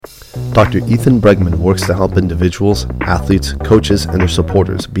Dr. Ethan Bregman works to help individuals, athletes, coaches, and their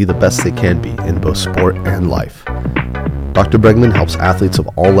supporters be the best they can be in both sport and life. Dr. Bregman helps athletes of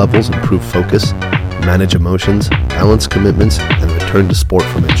all levels improve focus, manage emotions, balance commitments, and return to sport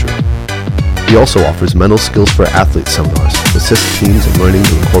from injury. He also offers mental skills for athletes seminars to assist teams in learning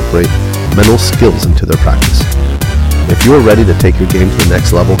to incorporate mental skills into their practice. If you are ready to take your game to the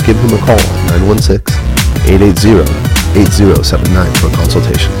next level, give him a call at 916-880-8079 for a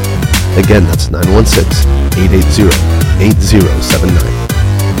consultation. Again, that's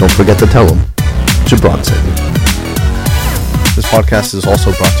 916-880-8079. Don't forget to tell him Jabron sent you. This podcast is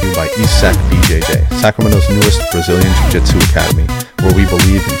also brought to you by ESAC BJJ, Sacramento's newest Brazilian Jiu-Jitsu academy, where we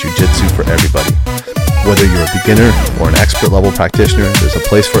believe in Jiu-Jitsu for everybody. Whether you're a beginner or an expert level practitioner, there's a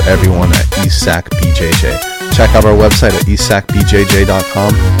place for everyone at ESAC BJJ. Check out our website at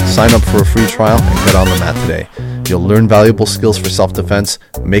esacbjj.com, sign up for a free trial, and get on the mat today. You'll learn valuable skills for self-defense,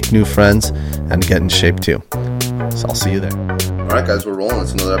 make new friends, and get in shape too. So I'll see you there. Alright guys, we're rolling.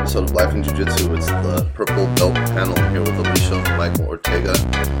 It's another episode of Life in Jiu-Jitsu. It's the purple belt panel. I'm here with Alysia Michal Ortega,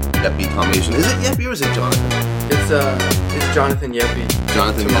 Yeppie Tomasian. Is it Yeppie or is it Jonathan? It's Jonathan Yeppie.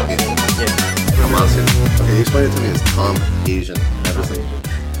 Jonathan Yeppie. Yeah. Tomasian. Okay, you explained it to me as Tom Asian. Everything.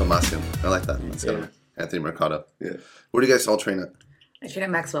 Tomasian. I like that. That's good. Anthony Mercado. Yeah. Where do you guys all train at? I train at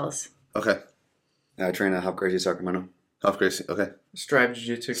Maxwell's. Okay. I train at Half Crazy Sacramento. Half Gracie. Okay. Strive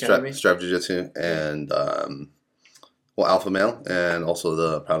Jiu-Jitsu Academy. Strive Jiu-Jitsu and Alpha Male, and also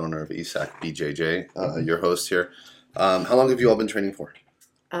the proud owner of ESAC BJJ, your host here. How long have you all been training for?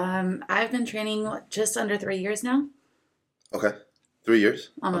 I've been training just under 3 years now. Okay. 3 years?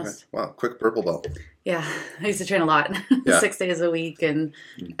 Almost. Okay. Wow, quick purple belt. Yeah, I used to train a lot. Yeah. 6 days a week and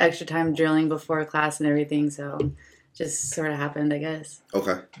extra time drilling before class and everything, so just sort of happened, I guess.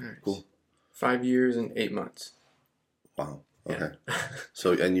 Okay, Nice. cool. 5 years and 8 months. Wow, okay. Yeah.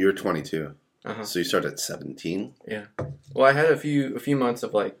 So, and you're 22. Uh-huh. So you started at 17? Yeah. Well, I had a few months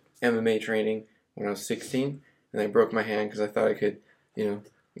of like MMA training when I was 16, and I broke my hand because I thought I could,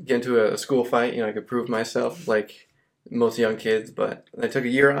 get into a school fight. I could prove myself like most young kids. But I took a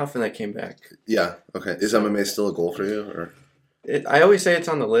year off and I came back. Yeah. Okay. Is MMA still a goal for you, or? I always say it's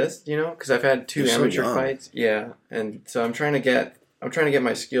on the list, because I've had 2 You're so amateur young. fights. Yeah, and so I'm trying to get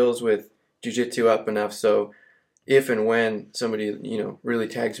my skills with jiu-jitsu up enough so if and when somebody, really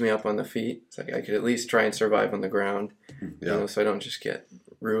tags me up on the feet, it's like I could at least try and survive on the ground, Yeah. so I don't just get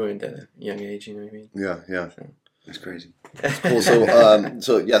ruined at a young age, you know what I mean? Yeah. That's crazy. Cool. So,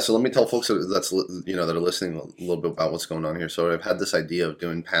 so let me tell folks that are listening a little bit about what's going on here. So I've had this idea of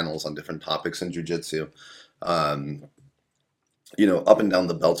doing panels on different topics in jiu-jitsu. Up and down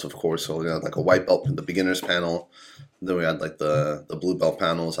the belts, of course. So, like a white belt, the beginners panel. Then we had like the blue belt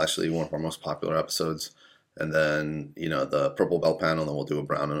panel is actually one of our most popular episodes. And then, the purple belt panel, then we'll do a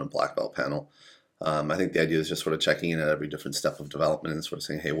brown and a black belt panel. I think the idea is just sort of checking in at every different step of development and sort of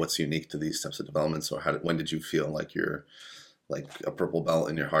saying, hey, what's unique to these steps of development? So when did you feel like you're like a purple belt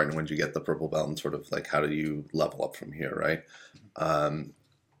in your heart, and when did you get the purple belt, and sort of like how do you level up from here, right?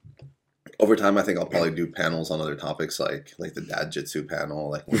 Over time, I think I'll probably do panels on other topics like the dad jitsu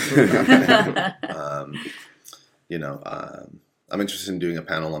panel, I'm interested in doing a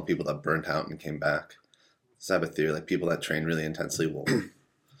panel on people that burnt out and came back. So I have a theory, like people that train really intensely will,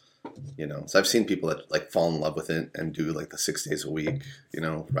 so I've seen people that like fall in love with it and do like the 6 days a week,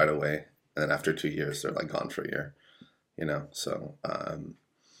 right away. And then after 2 years, they're like gone for a year, so,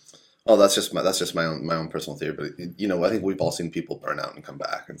 that's just my own personal theory. But, I think we've all seen people burn out and come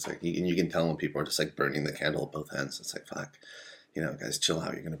back. And it's like, you can tell when people are just like burning the candle at both ends. It's like, fuck, guys, chill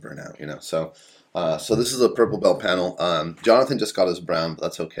out. You're going to burn out, So this is a purple belt panel. Jonathan just got his brown, but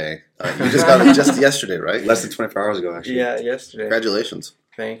that's okay. You just got it just yesterday, right? Less than 24 hours ago, actually. Yeah, yesterday. Congratulations.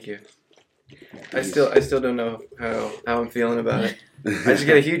 Thank you. I still don't know how I'm feeling about it. I just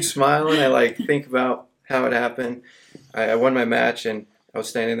get a huge smile and I like think about how it happened. I won my match and I was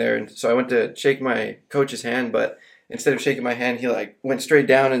standing there, and so I went to shake my coach's hand, but instead of shaking my hand, he like went straight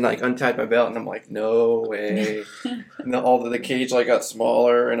down and like untied my belt, and I'm like, no way. And all the cage like got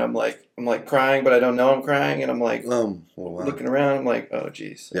smaller, and I'm like crying, but I don't know I'm crying, and I'm like looking around. I'm like, oh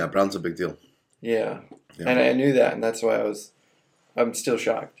geez. Yeah, brown's a big deal. Yeah. And I knew that, and that's why I'm still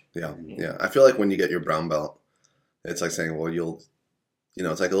shocked. Yeah. I feel like when you get your brown belt, it's like saying, well,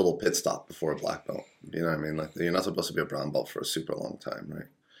 it's like a little pit stop before a black belt. You know what I mean? Like you're not supposed to be a brown belt for a super long time,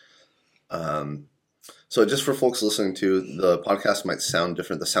 right? So just for folks listening to, the podcast might sound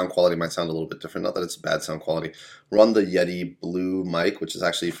different. The sound quality might sound a little bit different. Not that it's bad sound quality. We're on the Yeti Blue mic, which is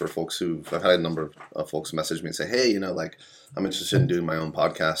actually for folks I've had a number of folks message me and say, hey, I'm interested in doing my own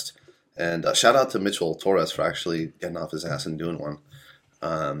podcast. And shout out to Mitchell Torres for actually getting off his ass and doing one.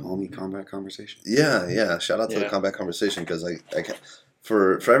 Only combat conversation. Yeah. Shout out to the combat conversation, because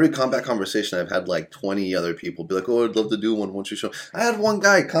for every combat conversation, I've had like 20 other people be like, "Oh, I'd love to do one once you show." I had one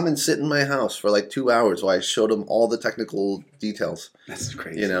guy come and sit in my house for like 2 hours while I showed him all the technical details. That's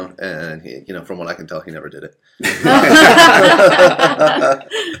crazy. You know, and he, you know, from what I can tell, he never did it.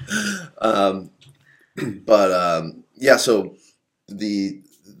 Yeah. So the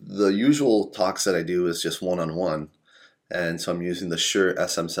usual talks that I do is just one-on-one. And so I'm using the Shure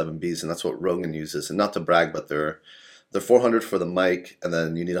SM7Bs, and that's what Rogan uses. And not to brag, but they're $400 for the mic, and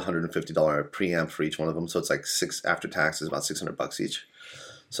then you need $150 preamp for each one of them. So it's like after tax is about $600 each.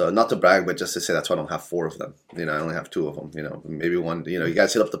 So not to brag, but just to say that's why I don't have 4 of them. You know, I only have 2 of them. You know, maybe one. You know, you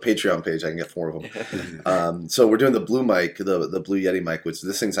guys hit up the Patreon page, I can get 4 of them. So we're doing the blue mic, the blue Yetti mic, which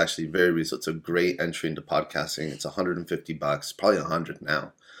this thing's actually very reasonable. It's a great entry into podcasting. It's $150, probably $100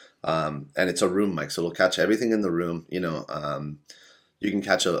 now. And it's a room mic, so it'll catch everything in the room. You know, you can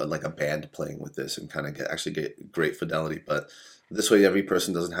catch a band playing with this and kind of get great fidelity. But this way, every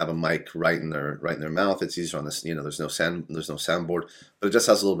person doesn't have a mic right in their mouth. It's easier on this. You know, there's no soundboard, but it just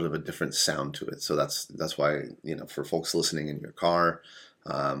has a little bit of a different sound to it. So that's why, you know, for folks listening in your car,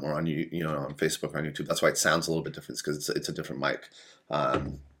 or on on Facebook or on YouTube, that's why it sounds a little bit different, because it's a different mic.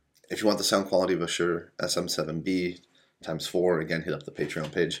 If you want the sound quality of a Shure SM7B ×4, again, hit up the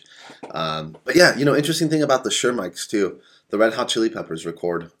Patreon page. But yeah, you know, interesting thing about the Shure mics too. The Red Hot Chili Peppers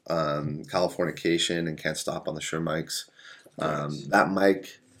record Californication and Can't Stop on the Shure mics. That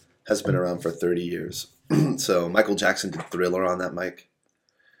mic has been around for 30 years. So Michael Jackson did Thriller on that mic.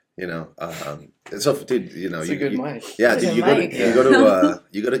 You know, so dude, you know, it's a good mic. Yeah, dude,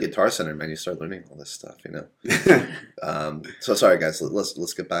 you go to Guitar Center, man. You start learning all this stuff. You know. So sorry, guys.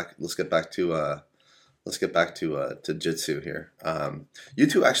 Let's get back to Jitsu here. You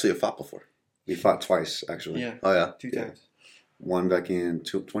two actually have fought before. We fought twice, actually. Yeah. Oh yeah. 2 times. One back in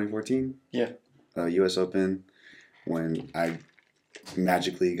 2014. Yeah. U.S. Open, when I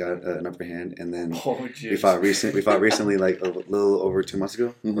magically got an upper hand, and then we fought recently, like a little over 2 months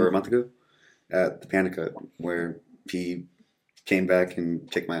ago, or a month ago, at the Panda Cut, where he came back and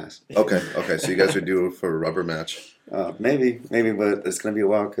kicked my ass. Okay. So you guys are due for a rubber match. Maybe, but it's gonna be a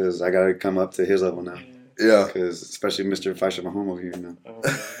while, because I gotta come up to his level now. Yeah, because especially Mr. Faisha Mahom over here now. Oh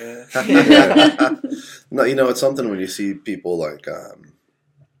my God. No, you know, it's something when you see people like,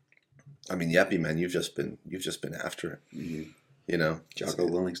 I mean, Yeppie, man, you've just been after it. Mm-hmm. You know, Jocko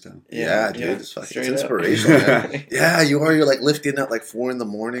Willink style. Yeah, dude, it's inspirational, man. Yeah, you are. You're like lifting at like 4 a.m.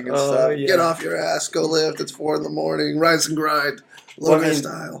 and stuff. Yeah. Get off your ass, go lift. It's 4 a.m. Rise and grind, Logan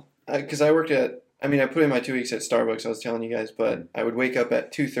style. Because I worked at. I mean, I put in my 2 weeks at Starbucks. I was telling you guys, but I would wake up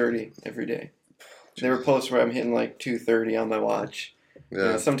at 2:30 every day. There were posts where I'm hitting like 2:30 on my watch. Yeah. You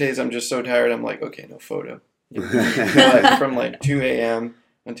know, some days I'm just so tired. I'm like, okay, no photo. You know? But from like 2 a.m.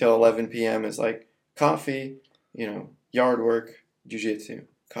 until 11 p.m. is like coffee, you know, yard work, jiu-jitsu.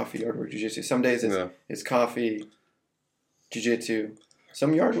 Coffee, yard work, jiu-jitsu. Some days it's coffee, jiu-jitsu,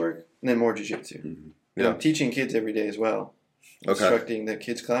 some yard work, and then more jiu-jitsu. Mm-hmm. Yeah. I'm teaching kids every day as well. Instructing the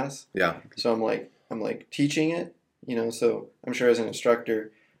kids class. Yeah. So I'm like teaching it, you know, so I'm sure as an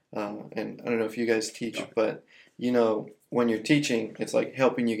instructor, and I don't know if you guys teach, but you know, when you're teaching, it's like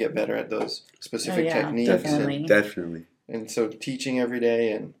helping you get better at those specific techniques. Definitely. And so teaching every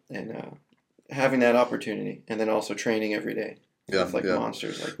day and having that opportunity, and then also training every day. Yeah, with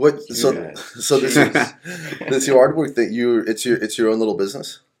monsters. Like what? So this is your artwork that it's your own little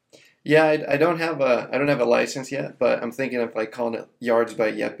business. Yeah, I don't have a license yet, but I'm thinking of like calling it Yards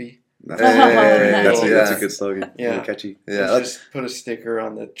by Yeppie. That's a good slogan. Yeah, really catchy. Yeah, let's just put a sticker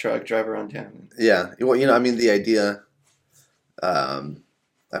on the truck, drive around town. Yeah, well, you know, I mean, the idea.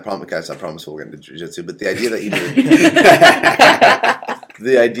 I promise we'll get into jiu-jitsu, but the idea that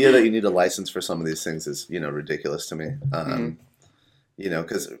you need a license for some of these things is, you know, ridiculous to me. You know,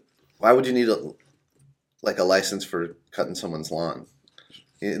 because why would you need a license for cutting someone's lawn?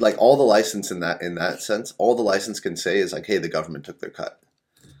 Like all the license in that sense, all the license can say is like, hey, the government took their cut.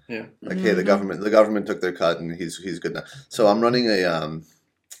 Yeah. Like, hey, the government took their cut, and he's good now. So I'm running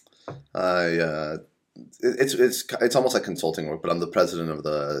it's almost like consulting work, but I'm the president of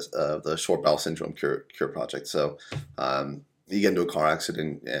the short bowel syndrome cure project. So you get into a car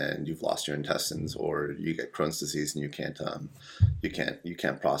accident and you've lost your intestines, or you get Crohn's disease and you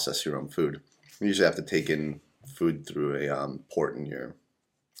can't process your own food. You usually have to take in food through a port in your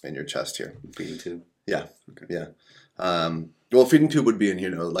chest here. Feeding tube. Yeah. Okay. Yeah. Well, feeding tube would be in here,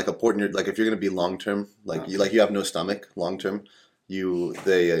 you know, like a port in your, like if you're going to be long term, you have no stomach long term,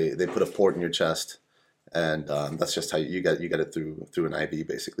 they put a port in your chest, And that's just how you get it through an IV,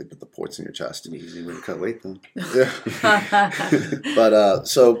 basically, but the port's in your chest. Easy way to cut weight, though. Yeah. But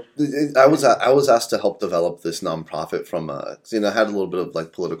so I was asked to help develop this nonprofit from I had a little bit of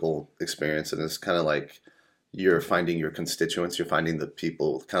like political experience, and it's kind of like you're finding your constituents, you're finding the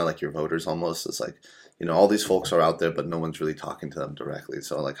people, kind of like your voters almost. It's like, all these folks are out there, but no one's really talking to them directly.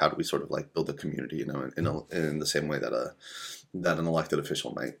 So like, how do we sort of like build a community, in the same way that an elected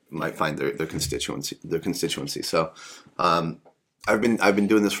official might find their constituency. So I've been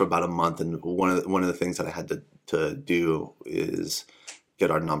doing this for about a month, and one of the things that I had to do is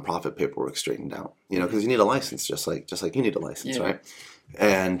get our nonprofit paperwork straightened out. Because you need a license, just like you need a license, right?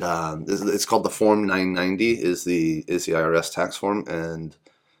 And it's called the Form 990 is the IRS tax form, and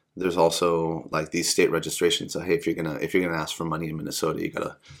there's also like these state registrations. So hey, if you're gonna ask for money in Minnesota, you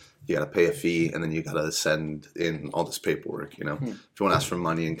gotta pay a fee, and then you gotta send in all this paperwork. If you want to ask for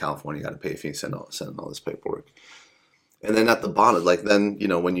money in California, you gotta pay a fee, send in all this paperwork. And then at the bottom, like then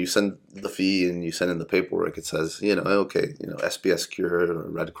when you send the fee and you send in the paperwork, it says okay, SBS Cure or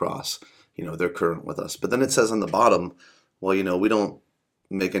Red Cross, they're current with us. But then it says on the bottom, well, we don't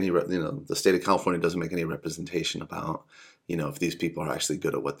make any the state of California doesn't make any representation about if these people are actually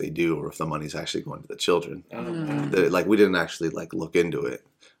good at what they do, or if the money's actually going to the children. Like we didn't actually like look into it.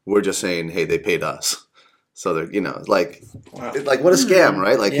 We're just saying, hey, they paid us. So they're, like, wow. Like what a scam,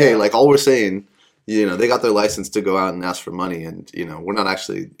 right? Like, hey, like all we're saying, they got their license to go out and ask for money, and we're not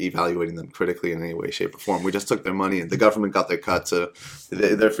actually evaluating them critically in any way, shape, or form. We just took their money, and the government got their cut, so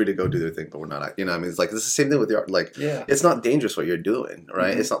they're free to go do their thing. But we're not, it's like it's the same thing with the art. Like, it's not dangerous what you're doing,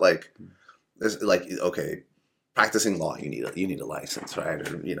 right? It's not like it's like okay, practicing law, you need a license, right?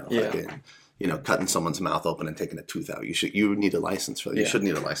 Or cutting someone's mouth open and taking a tooth out. You need a license for that. You should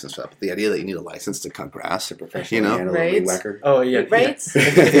need a license for that. But the idea that you need a license to cut grass, right? Oh yeah, right.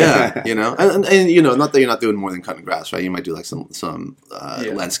 Yeah, and not that you're not doing more than cutting grass, right? You might do like some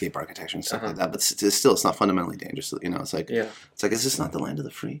landscape architecture and stuff like that. But it's not fundamentally dangerous. It's like is this not the land of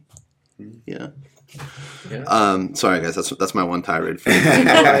the free? Yeah. Sorry guys, that's my one tirade.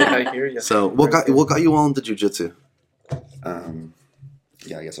 I hear you. So what got you all into jiu-jitsu?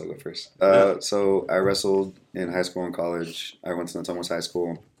 Yeah, I guess I'll go first. So I wrestled in high school and college. I went to Natomas High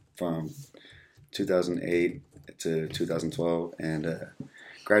School from 2008 to 2012, and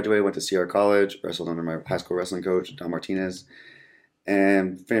graduated, went to CR College, wrestled under my high school wrestling coach, Don Martinez,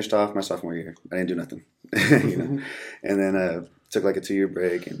 and finished off my sophomore year. I didn't do nothing, And then took like a 2-year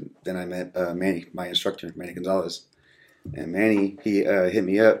break, and then I met Manny, my instructor, Manny Gonzalez. And Manny, he hit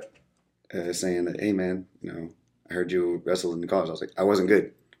me up saying that, hey man, I heard you wrestled in college. I was like, I wasn't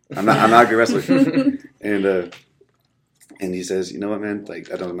good. I'm not a good wrestler. And he says, you know what, man? Like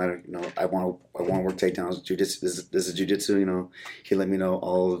that doesn't matter. I want to work takedowns. Jiu-jitsu. This is jiu-jitsu. He let me know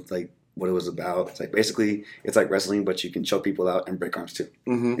all of like what it was about. It's like basically it's like wrestling, but you can choke people out and break arms too.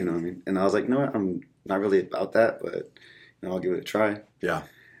 Mm-hmm. You know what I mean? And I was like, you know what? I'm not really about that, but I'll give it a try. Yeah.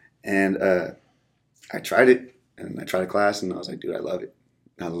 And I tried it, and I tried a class, and I was like, dude, I love it.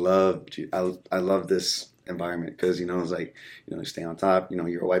 I love this environment because it's like you stay on top.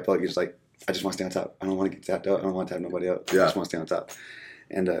 You're a white belt. You're just like, I just want to stay on top. I don't want to get tapped out. I don't want to tap nobody out. Yeah. I just want to stay on top.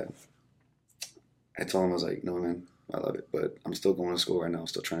 And I told him, I was like, no man, I love it, but I'm still going to school right now. I'm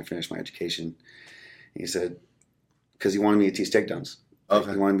still trying to finish my education. And he said, because he wanted me to teach takedowns.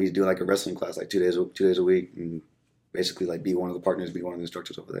 Okay. He wanted me to do like a wrestling class, like 2 days a week, and basically like be one of the partners, be one of the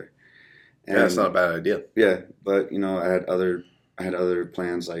instructors over there. And, that's not a bad idea. Yeah, but I had other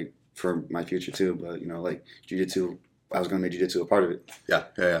plans like for my future too. But like jiu-jitsu, I was gonna make jiu-jitsu a part of it.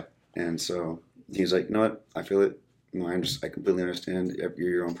 Yeah. And so he's like, you know what? I feel it. I completely understand. You're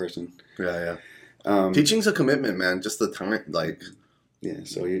your own person. Yeah. Teaching's a commitment, man. Just the time, like. Yeah.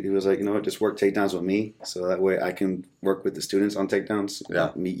 So he was like, you know what? Just work takedowns with me, so that way I can work with the students on takedowns.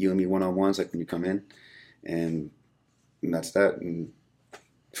 Yeah. Meet you and me one-on-ones, like when you come in, and that's that. And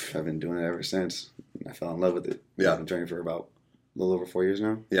I've been doing it ever since. I fell in love with it. Yeah. I've been training for about a little over 4 years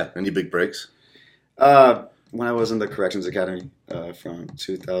now. Yeah. Any big breaks? When I was in the Corrections Academy from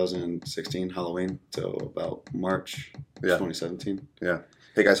 2016 Halloween till about March 2017. Yeah.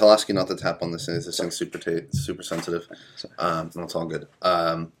 Hey guys, I'll ask you not to tap on this. This thing's super sensitive. It's all good.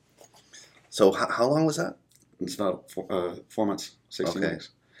 So how long was that? It's about 4 months, 16 weeks.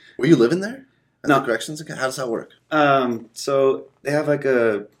 Were you living there? No. The Corrections Academy? How does that work? So they have like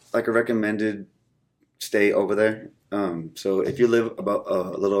a recommended stay over there. So if you live about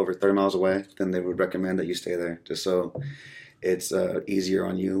a little over 30 miles away, then they would recommend that you stay there, just so it's easier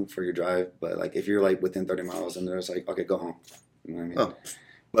on you for your drive. But like if you're like within 30 miles, then they're just like, okay, go home. You know what I mean? Oh.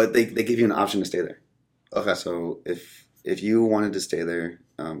 But they give you an option to stay there. Okay. So if you wanted to stay there,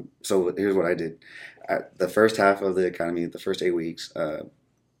 so here's what I did. the first half of the academy, the first 8 weeks,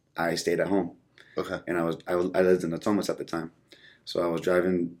 I stayed at home. Okay. And I lived in the Thomas at the time, so I was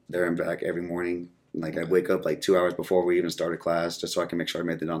driving there and back every morning. Like I'd wake up like 2 hours before we even started class, just so I can make sure I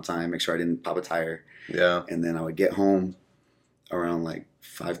made it on time, make sure I didn't pop a tire. Yeah. And then I would get home around like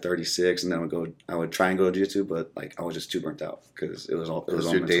 5:36, and then I would try and go to jiu-jitsu, but like I was just too burnt out because it was all.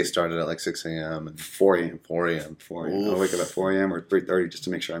 Your day started at like 6 a.m. and 4 a.m. 4 a.m. 4 a.m. I wake up at 4 a.m. or 3:30 just to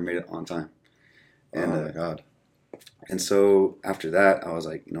make sure I made it on time. And, oh my god! And so after that, I was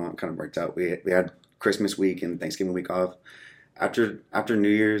like, I'm kind of burnt out. We had Christmas week and Thanksgiving week off. After New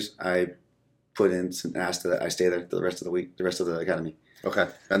Year's, I put in and asked that I stay there the rest of the week, the rest of the academy. Okay,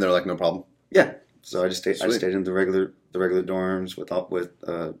 and they're like, no problem. Yeah. So I just stayed. Sweet. I stayed in the regular dorms with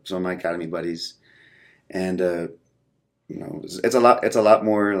some of my academy buddies, and it's a lot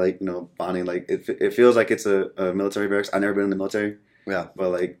more like bonding. Like it feels like it's a military barracks. I've never been in the military. Yeah. But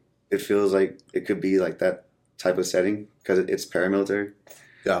like it feels like it could be like that type of setting because it's paramilitary.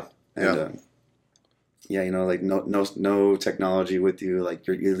 Yeah. And, like no technology with you. Like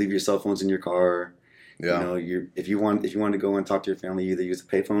you leave your cell phones in your car. Yeah. If you want to go and talk to your family, you either use a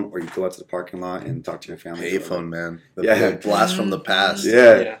payphone or you go out to the parking lot and talk to your family. Payphone, man. The blast from the past.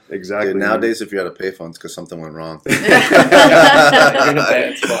 Yeah, exactly. Dude, nowadays, if you're at a payphone, it's because something went wrong. You're in a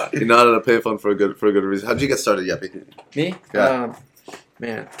bad spot. You're not at a payphone for a good reason. How'd you get started, Yeppie? Me? Yeah.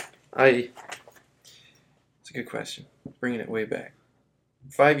 Man, it's a good question. Bringing it way back.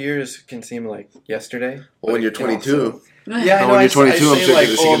 5 years can seem like yesterday. Well, when you're 22. Yeah, I know. When you're 22, I'm say sure like,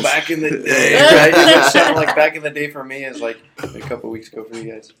 this back in the day. Right? It sounded like back in the day for me is like a couple weeks ago for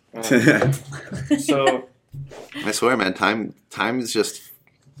you guys. So, I swear, man, time is just.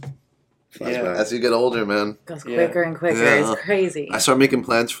 Yeah. As you get older, man. Goes quicker and quicker. Yeah. It's crazy. I started making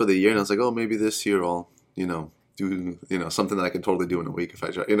plans for the year, and I was like, oh, maybe this year I'll, do something that I can totally do in a week if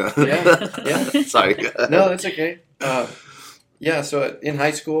I try. Yeah. Sorry. No, that's okay. So in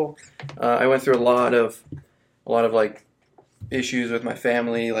high school, I went through a lot of like issues with my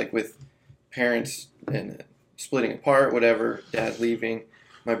family, like with parents and splitting apart, whatever, dad leaving,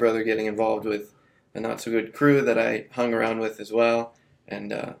 my brother getting involved with a not so good crew that I hung around with as well.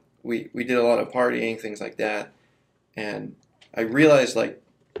 And we did a lot of partying, things like that. And I realized like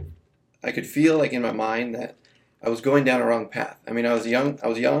I could feel like in my mind that I was going down a wrong path. I mean, I was young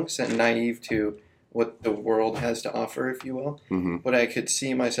and naive to what the world has to offer, if you will. Mm-hmm. But I could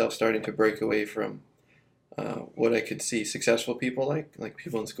see myself starting to break away from what I could see successful people like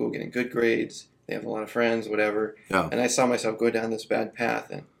people in school getting good grades. They have a lot of friends, whatever. Yeah. And I saw myself go down this bad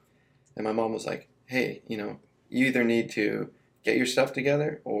path. And my mom was like, hey, you either need to get your stuff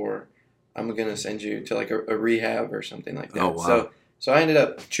together or I'm going to send you to like a rehab or something like that. Oh, wow. So I ended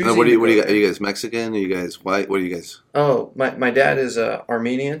up choosing. What are you guys Mexican? Are you guys white? What are you guys? Oh, my dad is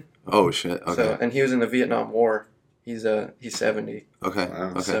Armenian. Oh shit! Okay. So, and he was in the Vietnam War. He's 70. Okay. Wow.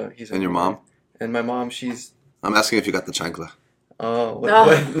 Okay. So he's and your mom? And my mom, she's. I'm asking if you got the chancla. Oh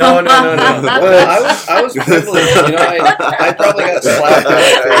what? No. I was privileged. I probably got slapped in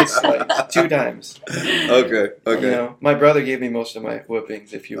the face like 2 times. Okay. My brother gave me most of my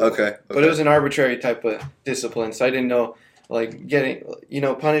whippings, if you will. Okay. But it was an arbitrary type of discipline, so I didn't know. Like getting,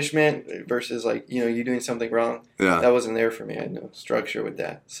 punishment versus like, you doing something wrong. Yeah. That wasn't there for me. I had no structure with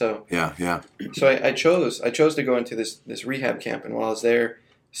that. So yeah. So I chose to go into this rehab camp, and while I was there,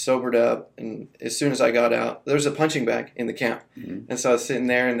 sobered up, and as soon as I got out, there was a punching bag in the camp, and so I was sitting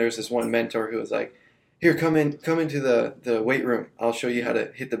there, and there's this one mentor who was like, "Here, come into the weight room. I'll show you how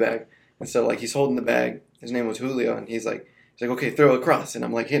to hit the bag." And so like he's holding the bag. His name was Julio, and he's like, "Okay, throw across," and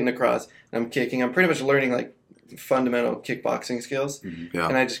I'm like hitting across, and I'm kicking. I'm pretty much learning like fundamental kickboxing skills. Mm-hmm. Yeah.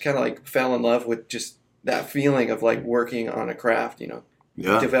 And I just kind of like fell in love with just that feeling of like working on a craft,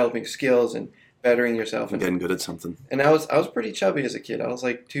 developing skills and bettering yourself and getting good at something. And I was pretty chubby as a kid. I was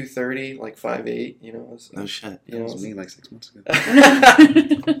like 230, like 5'8", No shit. That was me like 6 months ago.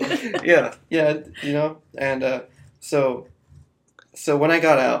 yeah, and so when I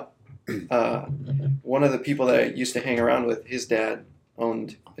got out, one of the people that I used to hang around with, his dad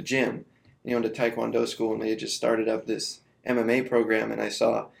owned a gym. He owned a Taekwondo school, and they had just started up this MMA program. And I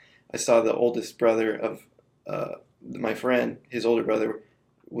saw the oldest brother of my friend, his older brother,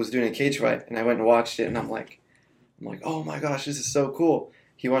 was doing a cage fight, and I went and watched it, and I'm like, oh my gosh, this is so cool.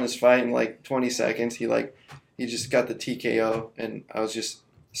 He won his fight in like 20 seconds. He just got the TKO, and I was just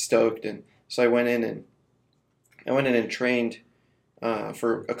stoked. And so I went in and trained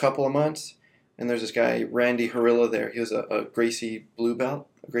for a couple of months. And there's this guy, Randy Harilla there. He was a Gracie blue belt,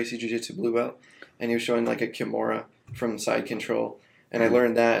 a Gracie Jiu-Jitsu blue belt. And he was showing like a Kimura from side control. And I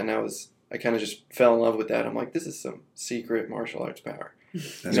learned that, and I kind of just fell in love with that. I'm like, this is some secret martial arts power.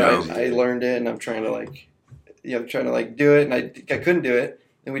 I learned it, and I'm trying to do it, and I couldn't do it.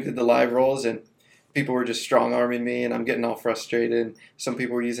 And we did the live rolls, and people were just strong arming me, and I'm getting all frustrated. Some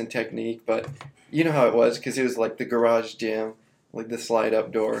people were using technique, but you know how it was, because it was like the garage gym, like the slide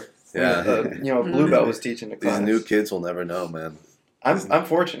up door. Yeah. Blue Belt was teaching the class. These new kids will never know, man. I'm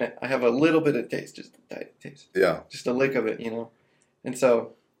fortunate. I have a little bit of taste, just a taste. Yeah. Just a lick of it, And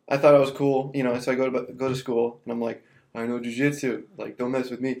so I thought I was cool, So I go to school, and I'm like, I know jiu-jitsu. Like, don't mess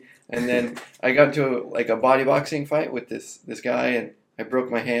with me. And then I got into a body boxing fight with this guy, and I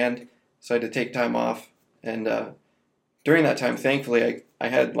broke my hand, so I had to take time off. And during that time, thankfully, I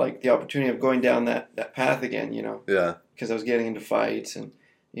had the opportunity of going down that path again, Yeah. Because I was getting into fights, and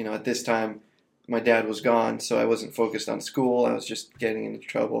at this time, my dad was gone, so I wasn't focused on school. I was just getting into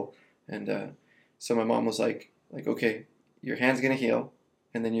trouble, and so my mom was like, okay, your hand's gonna heal,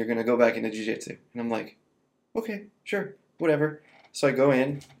 and then you're gonna go back into jiu-jitsu. And I'm like, okay, sure, whatever. So I go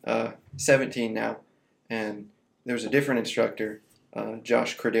in, 17 now, and there was a different instructor,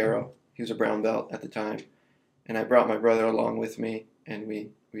 Josh Cordero. He was a brown belt at the time, and I brought my brother along with me, and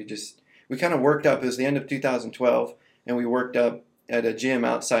we kind of worked up. It was the end of 2012, and we worked up at a gym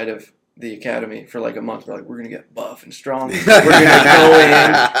outside of the academy for a month. We're we're gonna get buff and strong. We're gonna go in,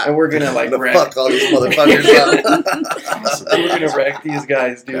 and we're gonna wreck. Fuck all these motherfuckers up. We're gonna wreck these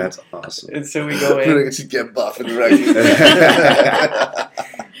guys, dude. That's awesome. And so we go in. We're gonna get buff and wreck.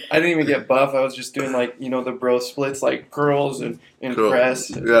 I didn't even get buff. I was just doing the bro splits, curls and press.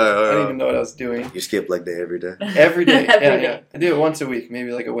 Yeah. I didn't even know what I was doing. You skip leg day every day? Every day. Every Yeah. day. I do it once a week, maybe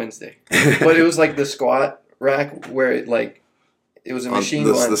a Wednesday. But it was the squat rack where it was a machine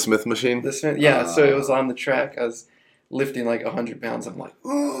one. The Smith machine? The Smith, yeah. So it was on the track. I was lifting 100 pounds. I'm like,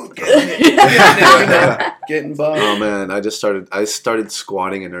 ooh, getting buff. Oh man, I started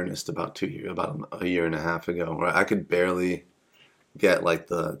squatting in earnest about a year and a half ago, where I could barely get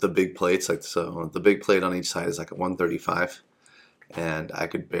the big plates. So the big plate on each side is a 135, and I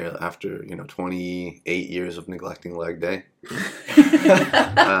could barely, after 28 years of neglecting leg day.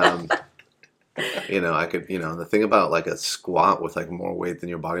 I could, the thing about a squat with more weight than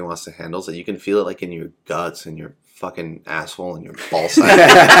your body wants to handle is that you can feel it in your guts and your fucking asshole and your ball side.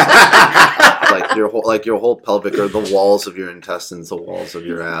 your whole pelvic, or the walls of your intestines, the walls of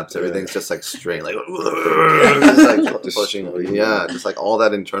your abs, everything's just straight, just pushing. Yeah, just all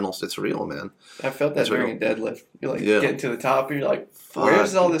that internal, it's real, man. I felt that during a deadlift. You're getting to the top, and you're like,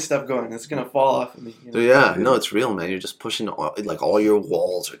 where's all this stuff going? It's gonna fall off of me. Yeah, no, it's real, man. You're just pushing, all your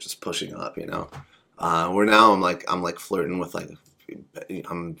walls are just pushing up, Where now I'm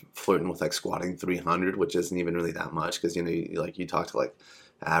flirting with squatting 300, which isn't even really that much, because you talk to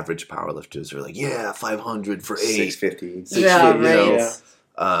average powerlifters are 500 for 8, 650. Yeah, right.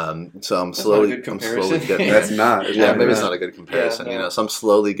 So I'm slowly getting there. That's not. Yeah, maybe it's not a good comparison. Yeah, no. So I'm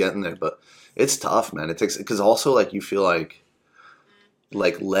slowly getting there, but it's tough, man. It takes, because also you feel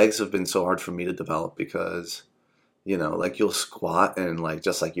legs have been so hard for me to develop, because you'll squat and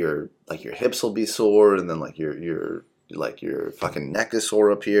your hips will be sore, and then your fucking neck is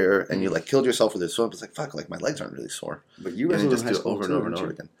sore up here, and you killed yourself with it. So it's fuck, my legs aren't really sore. But you wrestled just in high do it school over too, and over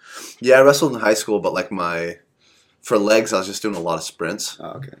again. Yeah, I wrestled in high school, but for legs, I was just doing a lot of sprints.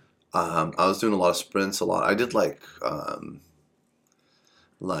 Oh, okay. I was doing a lot of sprints. I did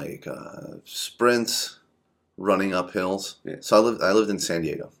sprints, running up hills. Yeah. So I lived in San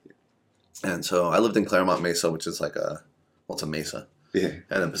Diego, and so I lived in Claremont Mesa, which is it's a mesa. Yeah.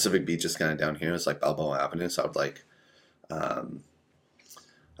 And then Pacific Beach is kind of down here. It's Balboa Avenue. So I'd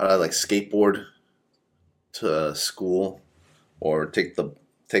skateboard to school, or take the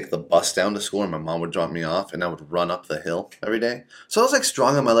bus down to school, and my mom would drop me off, and I would run up the hill every day. So I was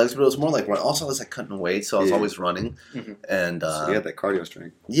strong on my legs, but it was more run. Also, I was cutting weight, so I was always running. Mm-hmm. And so you had that cardio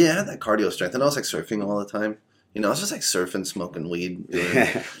strength. Yeah, I had that cardio strength, and I was surfing all the time. I was just surfing, smoking weed,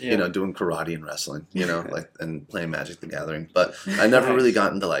 doing, doing karate and wrestling, and playing Magic the Gathering. But I never really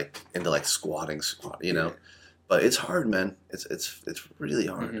got into squatting, But it's hard, man. It's really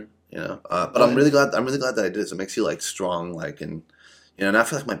hard, But I'm really glad that I did it. So it makes you strong, and I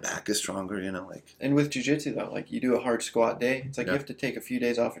feel my back is stronger, And with jiu-jitsu though, you do a hard squat day. It's you have to take a few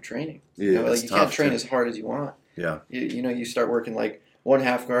days off of training. Yeah, you can't train as hard as you want. Yeah. You start working one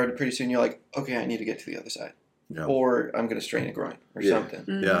half guard. Pretty soon you're okay, I need to get to the other side. Yeah. Or I'm going to strain a groin or something.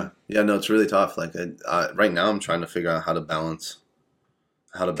 Mm-hmm. Yeah. No, it's really tough. Right now I'm trying to figure out how to balance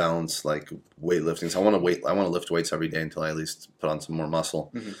weightlifting. So I want to lift weights every day until I at least put on some more muscle.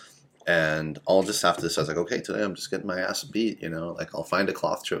 Mm-hmm. And I'll just have to say, okay, today I'm just getting my ass beat, I'll find a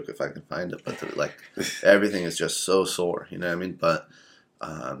cloth choke if I can find it. But everything is just so sore, you know what I mean? But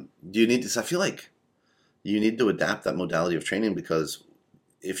do you need this? I feel you need to adapt that modality of training, because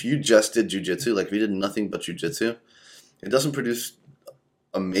if you just did jiu-jitsu, like if you did nothing but jiu-jitsu, it doesn't produce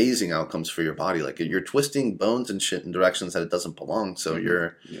amazing outcomes for your body. Like you're twisting bones and shit in directions that it doesn't belong. So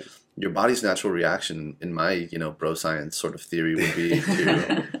your body's natural reaction, in my bro science sort of theory, would be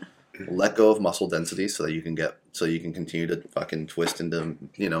to let go of muscle density so that you can continue to fucking twist into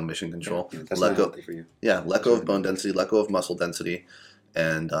mission control. That's let not go healthy for you. let go of bone density, let go of muscle density,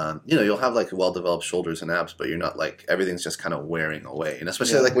 and you'll have like well developed shoulders and abs, but you're not like everything's just kind of wearing away. And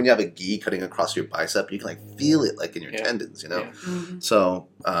especially like when you have a gi cutting across your bicep, you can like feel it like in your tendons. So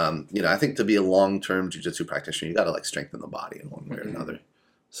I think to be a long-term jiu-jitsu practitioner, you got to like strengthen the body in one way or another.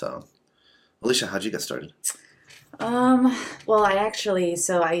 So Alysia, how'd you get started? Well, I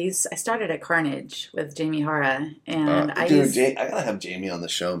started at Carnage with Jamie Jara, and I gotta have Jamie on the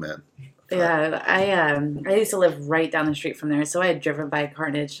show, man. Yeah, I used to live right down the street from there, so I had driven by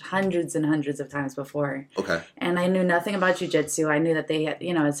Carnage hundreds and hundreds of times before. Okay. And I knew nothing about jiu-jitsu. I knew that they had,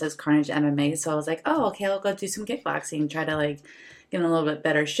 it says Carnage MMA, so I was like, oh, okay, I'll go do some kickboxing, try to like get in a little bit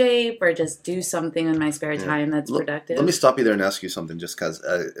better shape, or just do something in my spare time that's productive. Let me stop you there and ask you something, just because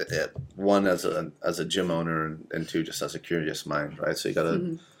one, as a gym owner, and two, just as a curious mind, right? So you got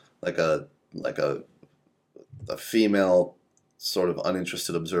a female sort of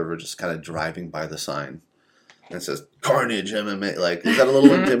uninterested observer just kind of driving by the sign, and it says Carnage MMA. Like, is that a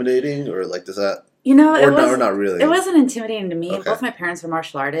little intimidating, or like does that? Or not really. It wasn't intimidating to me. Okay. Both my parents were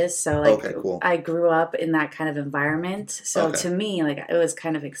martial artists, so like cool. I grew up in that kind of environment. So to me, like it was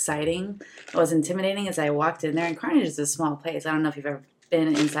kind of exciting. What was intimidating as I walked in there, and Carnage is a small place. I don't know if you've ever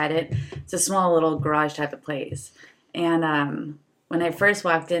been inside it. It's a small little garage type of place. And when I first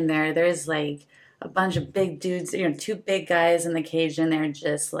walked in there, there's like a bunch of big dudes, two big guys in the cage, and they're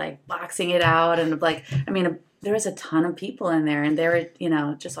just like boxing it out, and like there was a ton of people in there, and they were,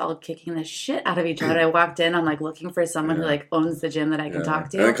 just all kicking the shit out of each other. I walked in, I'm like looking for someone who like owns the gym that I can talk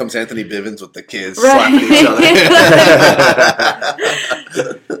to. And then comes Anthony Bivens with the kids slapping each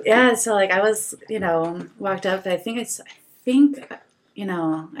other. Yeah, so like I was, walked up. I think I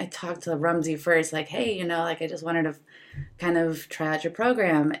talked to Rumsey first, like, hey, like I just wanted to kind of try out your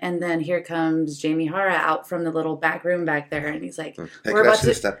program. And then here comes Jamie Jara out from the little back room back there, and he's like, hey, we're about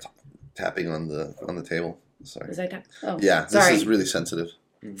to stop tapping on the table. Sorry. Was I tap? Oh, yeah, sorry. This is really sensitive.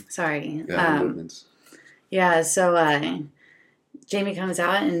 Sorry. Yeah, movements. Yeah, so Jamie comes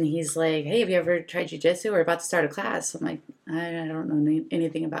out and he's like, hey, have you ever tried jiu-jitsu? We're about to start a class. I'm like, I don't know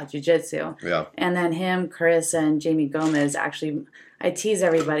anything about jiu-jitsu. Yeah. And then him, Carissa, and Jamie Gomez, actually, I tease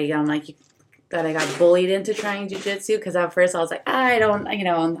everybody. I'm like, that I got bullied into trying jiu-jitsu, because at first I was like, I don't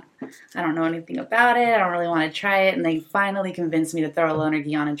know anything about it. I don't really want to try it. And they finally convinced me to throw a loner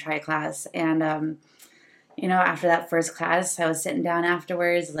gi on and try a class. And, after that first class, I was sitting down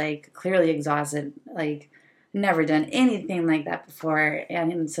afterwards, like clearly exhausted, like never done anything like that before.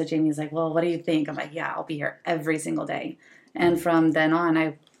 And so Jamie's like, well, what do you think? I'm like, yeah, I'll be here every single day. And from then on,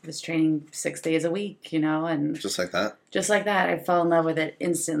 I was training 6 days a week, and just like that. I fell in love with it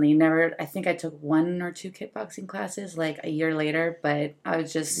instantly. I think I took 1 or 2 kickboxing classes like a year later, but I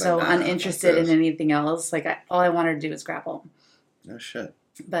was just so uninterested in anything else. Like all I wanted to do was grapple. No shit.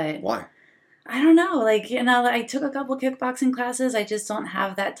 But why? I don't know. Like, I took a couple kickboxing classes. I just don't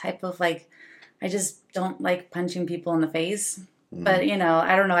have that type of like, I just don't like punching people in the face. Mm. But,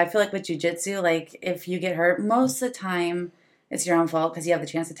 I don't know. I feel like with jiu-jitsu, like if you get hurt, most of the time it's your own fault because you have the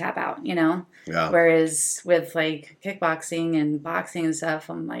chance to tap out, Yeah. Whereas with like kickboxing and boxing and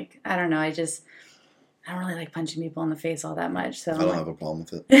stuff, I'm like, I don't know. I don't really like punching people in the face all that much. So I don't have a problem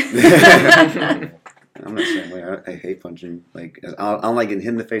with it. I'm the same way. I hate punching. Like I don't like getting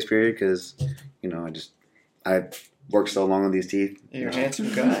hit in the face, period, because I worked so long on these teeth. You're a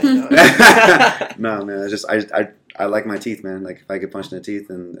handsome guy. No, man. It's just I like my teeth, man. Like if I get punched in the teeth,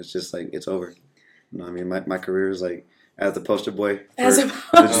 and it's just like it's over. My career is like as the poster boy. As a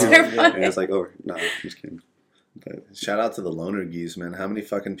poster boy. Yeah, it's like over. No, I'm just kidding. But shout out to the loner gis, man. How many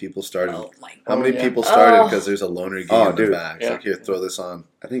fucking people started? People started because there's a loner gi in the dude. back? It's like, here, throw this on.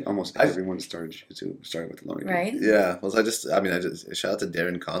 I think almost everyone that started jiu-jitsu started with the loner gi. Right? Yeah. Well, I just shout out to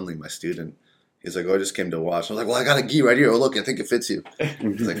Darren Conley, my student. He's like, I just came to watch. I was like, well, I got a gi right here. Oh, look, I think it fits you.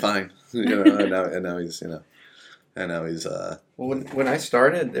 He's like, fine. And now he's. Well, when I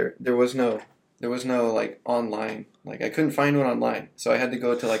started, there was no like online. Like I couldn't find one online, so I had to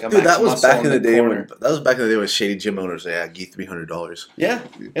go to like a Max that was back in the day corner. when shady gym owners gi $300. Yeah.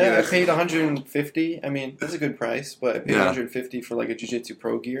 I paid $150. I mean, that's a good price, but I paid $150 for like a jiu-jitsu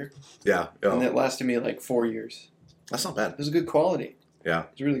pro gear. Yeah. And it lasted me like 4 years. That's not bad. It was a good quality. Yeah.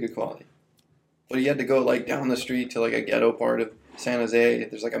 It was really good quality. But you had to go like down the street to like a ghetto part of San Jose,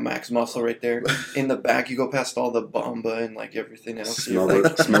 there's like a Max Muscle right there. In the back, you go past all the Bamba and like everything else. Smell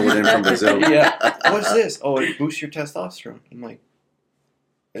it in from Brazil. Yeah. What's this? Oh, it boosts your testosterone. I'm like,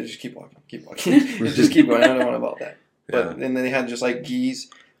 I just keep walking. Just keep going. I don't know about that. But and then they had just like gis,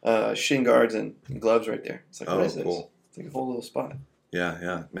 shin guards, and gloves right there. It's like, what is this? Cool. It's like a whole little spot.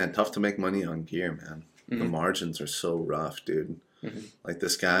 Yeah. Man, tough to make money on gear, man. The margins are so rough, dude. Like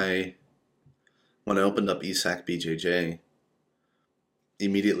this guy, when I opened up ESAC BJJ,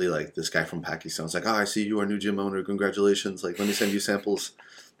 immediately like this guy from Pakistan was like, "Oh, I see you are a new gym owner. Congratulations! Like, let me send you samples."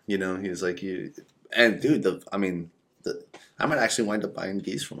 You know, he was like, "You," and dude, I might actually wind up buying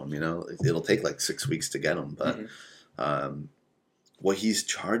gis from him. You know, it'll take like 6 weeks to get them, but what he's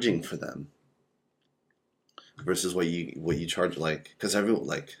charging for them versus what you charge, like, because everyone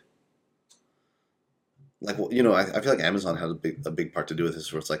like you know, I feel like Amazon had a big part to do with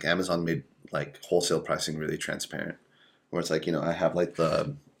this, where it's like Amazon made like wholesale pricing really transparent, where it's like, you know, I have like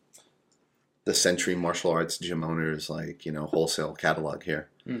the Century Martial Arts gym owners, like, you know, wholesale catalog here,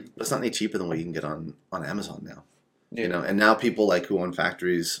 but it's not any cheaper than what you can get on Amazon now. You know, and now people like who own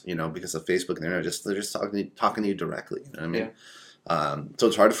factories, you know, because of Facebook and the internet, they're just talking to you directly. You know what I mean? So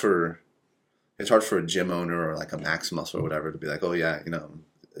it's hard for a gym owner or like a Max Muscle or whatever to be like, oh yeah, you know,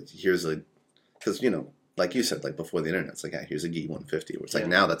 here's because, you know, like you said, like before the internet, it's like, yeah, here's a gi 150. Where it's like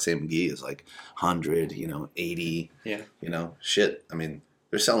now that same gi is like 100, you know, 80. Yeah. You know, shit. I mean,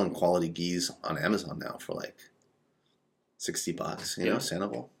 they're selling quality gis on Amazon now for like $60. You know,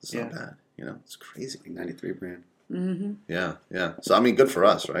 Sandoval. It's not bad. You know, it's crazy. Like 93 brand. Mm-hmm. Yeah. So I mean, good for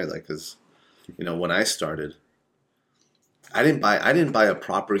us, right? Like, because, you know, when I started, I didn't buy a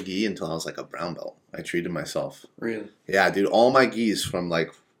proper gi until I was like a brown belt. I treated myself. Really? Yeah, dude. All my gis from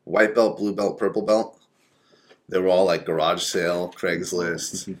like white belt, blue belt, purple belt, they were all like garage sale,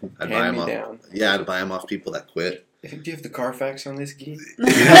 Craigslist. I'd buy them off. Yeah, I'd buy them off people that quit. Do you have the Carfax on this gi?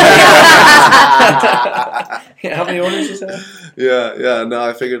 How many owners is that? Yeah. No,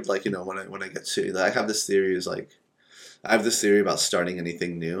 I figured, like, you know, when I get serious, I have this theory about starting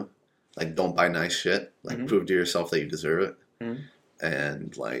anything new. Like, don't buy nice shit. Like, prove to yourself that you deserve it,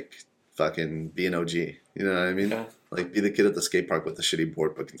 and like fucking be an OG. You know what I mean? Yeah. Like, be the kid at the skate park with the shitty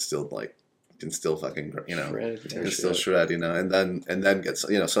board, but can still fucking, you know, shred, you know, and then get,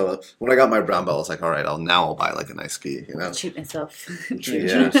 you know. So when I got my brown belt, I was like, all right, I'll buy like a nice gi, you know. Treat myself.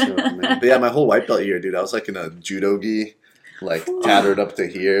 But yeah, my whole white belt year, dude, I was like in a judo gi, like tattered up to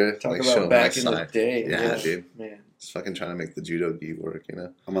here. Talk like about back in the day. Yeah, dude. Man. Just fucking trying to make the judo gi work, you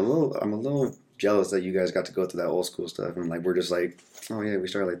know. I'm a little jealous that you guys got to go through that old school stuff, and like we're just like, oh yeah, we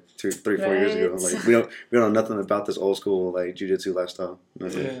started like 3, 4 years ago. Like we don't know nothing about this old school like jiu-jitsu lifestyle.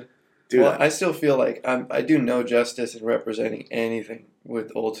 Yeah. Dude, well, I still feel like I do no justice in representing anything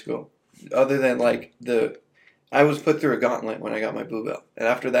with old school, other than like I was put through a gauntlet when I got my blue belt, and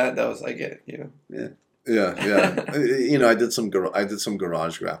after that was like it, you know. Yeah. You know, I did some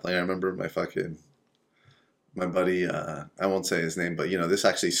garage grappling. I remember my buddy, I won't say his name, but you know, this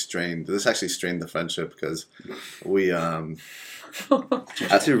actually strained the friendship, because we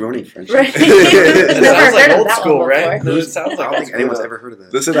that's your running friendship. Right. It sounds like old school, right? It sounds like I don't think anyone's ever heard of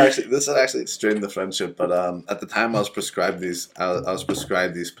that. This had actually strained the friendship, but at the time I was prescribed these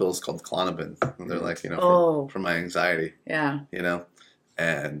pills called Clonopin. And they're like, you know, for my anxiety. Yeah. You know,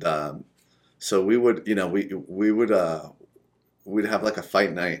 and so we would, you know, we'd have like a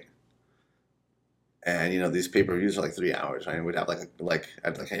fight night. And, you know, these pay-per-views are like 3 hours, right? And we'd have I'd like,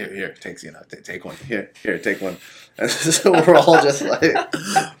 here, take one. Here, take one. And so we're all just like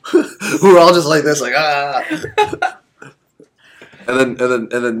this, like, ah. And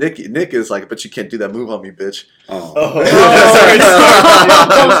then Nick is like, but you can't do that move on me, bitch.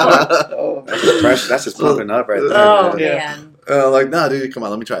 That's just pumping up right there. Oh, man. Like, nah, dude, come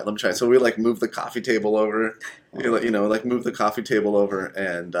on, let me try it. So we like move the coffee table over, move the coffee table over,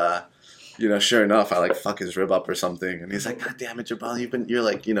 and you know, sure enough, I like fuck his rib up or something, and he's like, God damn it, Jabal, you're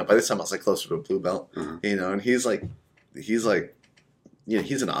like, you know, by this time I was like closer to a blue belt, you know, and he's like, you know,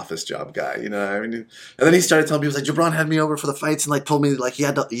 he's an office job guy, you know what I mean? And then he started telling me, he was like, Jabron had me over for the fights and like told me like I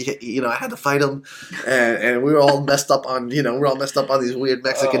had to fight him, and we were all messed up on, you know, these weird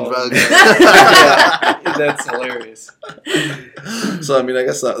Mexican drugs. That's hilarious. So I mean, I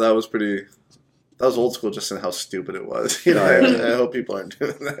guess that was old school, just in how stupid it was. You know, I hope people aren't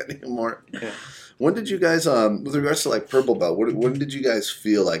doing that anymore. Yeah. When did you guys, with regards to like purple belt, when did you guys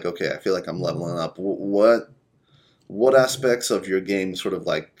feel like, okay, I feel like I'm leveling up? What aspects of your game sort of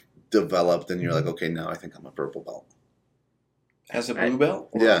like developed and you're like, okay, now I think I'm a purple belt? As a blue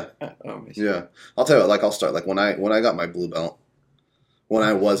belt? Yeah. Yeah. I'll tell you what, like I'll start. Like when I got my blue belt, when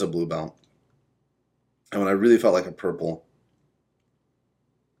I was a blue belt, and when I really felt like a purple,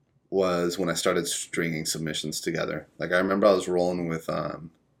 was when I started stringing submissions together. Like I remember I was rolling with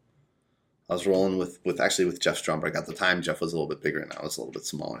actually with Jeff Stromberg. At the time, Jeff was a little bit bigger and I was a little bit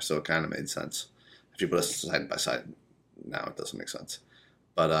smaller, so it kind of made sense. If you put us side by side, now it doesn't make sense.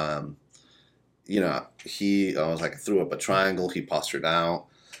 But I was like, threw up a triangle. He postured out,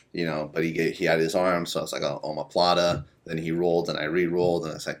 but he had his arm, so I was like, omoplata. Then he rolled and I re-rolled,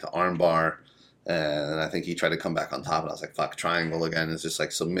 and it's like the arm bar. And I think he tried to come back on top, and I was like, fuck, triangle again. It's just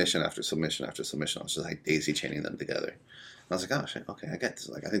like submission after submission after submission. I was just like daisy chaining them together. And I was like, oh shit, okay, I get this.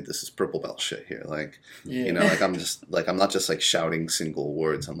 Like, I think this is purple belt shit here. Like, like I'm not just like shouting single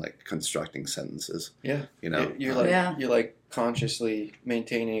words. I'm like constructing sentences. Yeah. You're like consciously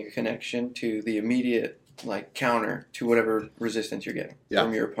maintaining a connection to the immediate like counter to whatever resistance you're getting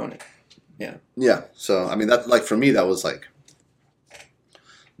from your opponent. Yeah. Yeah. So I mean, that like for me, that was like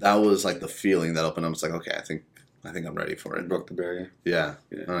the feeling that opened up. It's like, okay, I think I'm ready for it. Broke the barrier. Yeah.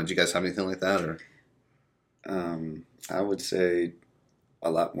 Did you guys have anything like that, or? I would say a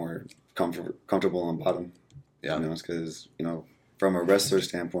lot more comfortable on bottom. Yeah. Because from a wrestler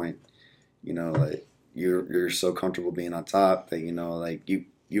standpoint, like you're so comfortable being on top that like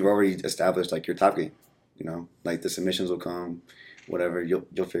you've already established like your top game. Like the submissions will come, whatever, you'll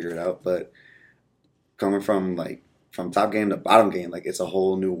figure it out. But coming from top game to bottom game, like it's a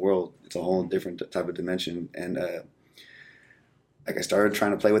whole new world. It's a whole different type of dimension. And like I started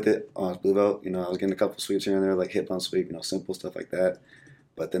trying to play with it on blue belt. I was getting a couple sweeps here and there, like hip on sweep, simple stuff like that.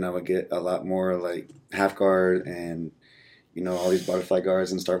 But then I would get a lot more like half guard and all these butterfly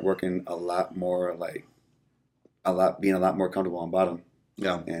guards, and start working a lot more being a lot more comfortable on bottom.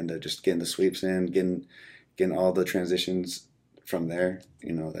 Yeah. And just getting the sweeps in, getting all the transitions from there.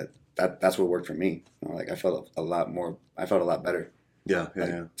 That's what worked for me. Like I felt a lot better. Yeah.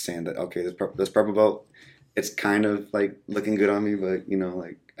 Saying that, okay, this purple belt, it's kind of like looking good on me, but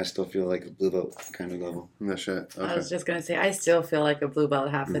like I still feel like a blue belt kind of level. No shit. Okay. I was just gonna say I still feel like a blue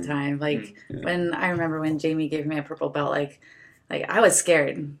belt half the time. Like when I remember when Jamie gave me a purple belt, like I was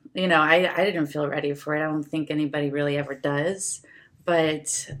scared. I didn't feel ready for it. I don't think anybody really ever does.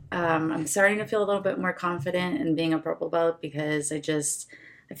 But I'm starting to feel a little bit more confident in being a purple belt because I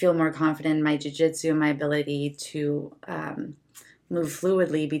feel more confident in my jiu-jitsu and my ability to move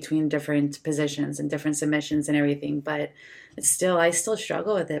fluidly between different positions and different submissions and everything. But I still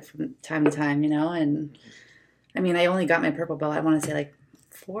struggle with it from time to time, and I mean, I only got my purple belt, I want to say like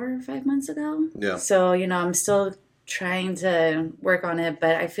 4 or 5 months ago. Yeah. So, I'm still trying to work on it,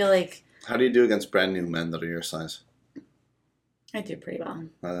 but I feel like... How do you do against brand new men that are your size? I do pretty well.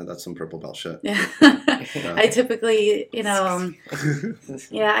 That's some purple belt shit. Yeah. I typically, I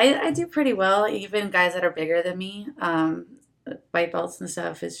do pretty well. Even guys that are bigger than me, white belts and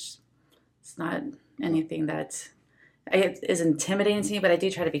stuff, it's not anything that is intimidating to me, but I do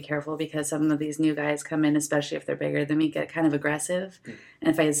try to be careful because some of these new guys come in, especially if they're bigger than me, get kind of aggressive. And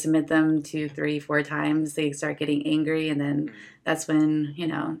if I submit them 2, 3, 4 times, they start getting angry, and then that's when,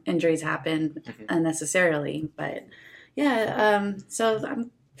 injuries happen unnecessarily. But... yeah, so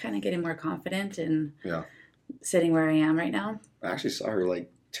I'm kind of getting more confident and sitting where I am right now. I actually saw her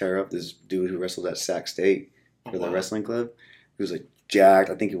tear up this dude who wrestled at Sac State for the wrestling club. He was jacked.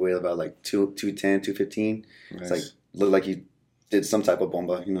 I think he weighed about 210, 215. Nice. It's looked like he did some type of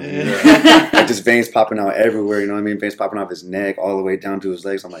bomba, just veins popping out everywhere. You know what I mean? Veins popping off his neck all the way down to his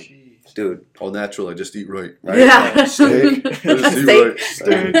legs. I'm like, dude, all natural. I just eat right. Yeah, steak. Just eat right.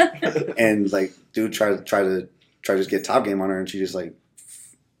 Steak. And dude tried to just get top game on her, and she just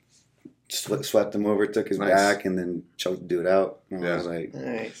swept him over, took his back, and then choked the dude out. And I was like,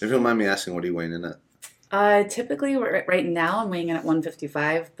 nice. If you don't mind me asking, what are you weighing in at? Typically, right now, I'm weighing in at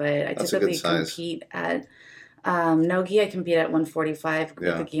 155, but I typically compete at no-gi. I compete at 145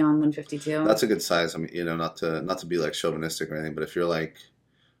 with the gi on 152. That's a good size. I mean, not to be chauvinistic or anything, but if you're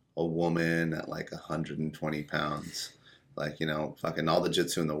a woman at 120 pounds. Fucking all the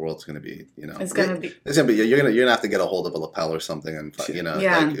jitsu in the world's gonna be, It's gonna be. You're gonna have to get a hold of a lapel or something, and but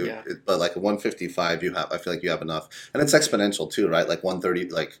 155, I feel like you have enough, and it's exponential too, right? 130,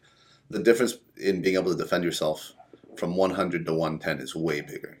 the difference in being able to defend yourself from 100 to 110 is way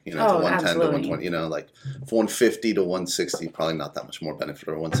bigger. To 110 absolutely. to 120. From 150 to 160, probably not that much more benefit,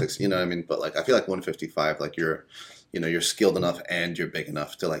 or 160. You know what I mean? But I feel like 155, you're. You're skilled enough and you're big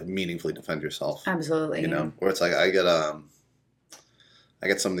enough to meaningfully defend yourself. Absolutely. Where it's I get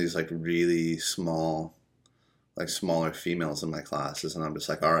some of these really small, smaller females in my classes, and I'm just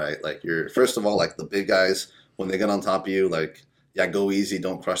all right, you're, first of all, the big guys, when they get on top of you, go easy,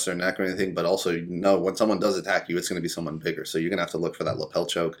 don't crush their neck or anything, but also when someone does attack you, it's going to be someone bigger. So you're going to have to look for that lapel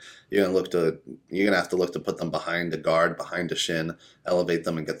choke. You're going to have to look to put them behind the guard, behind the shin, elevate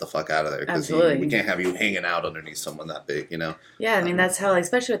them, and get the fuck out of there. Because we can't have you hanging out underneath someone that big, Yeah, I mean, that's how, like,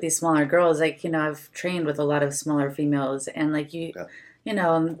 especially with these smaller girls, like, I've trained with a lot of smaller females, and, like,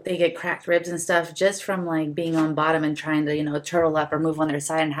 they get cracked ribs and stuff just from, like, being on bottom and trying to, turtle up or move on their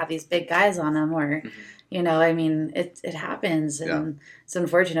side and have these big guys on them, or... I mean, it happens, and it's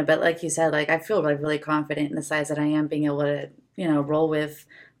unfortunate. But like you said, like I feel like really confident in the size that I am, being able to, roll with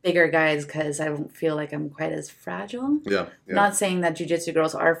bigger guys because I don't feel like I'm quite as fragile. Yeah. Not saying that jiu-jitsu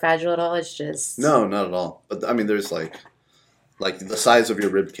girls are fragile at all. It's just no, not at all. But I mean, there's like the size of your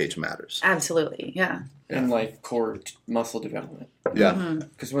rib cage matters. Absolutely, yeah. And like core muscle development. Yeah.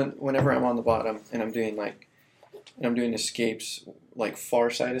 Because whenever I'm on the bottom and I'm doing escapes, like far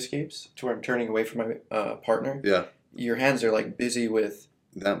side escapes, to where I'm turning away from my partner. Yeah. Your hands are like busy with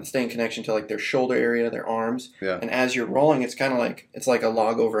staying connection to like their shoulder area, their arms. Yeah. And as you're rolling, it's kind of like it's like a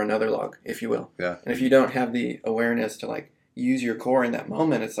log over another log, if you will. Yeah. And if you don't have the awareness to like use your core in that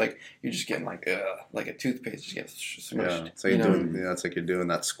moment, it's like you're just getting like a toothpaste just gets smushed. Yeah. So you're doing it's like you're doing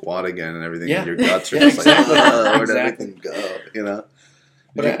that squat again and everything. Yeah. And your guts are just like where did everything go?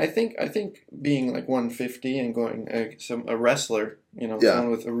 But I think being like 150 and going a wrestler, someone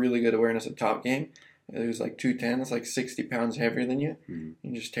with a really good awareness of top game, who's like 210, that's like 60 pounds heavier than you.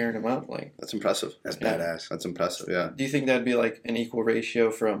 You're just tearing them up. Like that's impressive. That's badass. That's impressive. Yeah. Do you think that'd be like an equal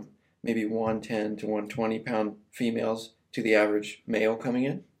ratio from maybe 110 to 120 pound females to the average male coming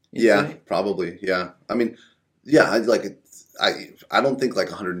in? Yeah, probably. Yeah. I mean, I don't think like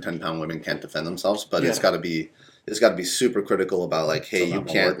 110 pound women can't defend themselves, but it's got to be super critical about like, hey, you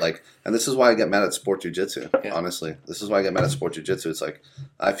can't like, and this is why I get mad at sport jiu-jitsu, honestly. This is why I get mad at sport jiu-jitsu. It's like,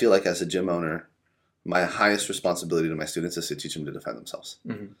 I feel like as a gym owner, my highest responsibility to my students is to teach them to defend themselves.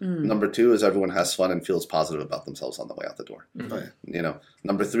 Number 2 is everyone has fun and feels positive about themselves on the way out the door.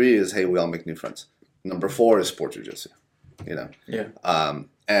 Number 3 is, hey, we all make new friends. Number 4 is sport jiu-jitsu,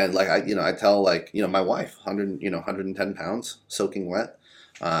 and like, I tell like, my wife, 110 pounds soaking wet.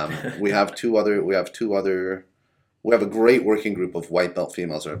 We have a great working group of white belt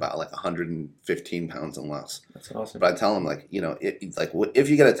females that are about like 115 pounds and less. That's awesome. But I tell them like,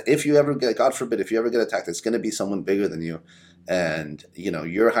 if you ever get, God forbid, if you ever get attacked, it's going to be someone bigger than you. And,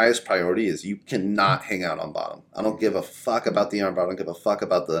 your highest priority is you cannot hang out on bottom. I don't give a fuck about the armbar. I don't give a fuck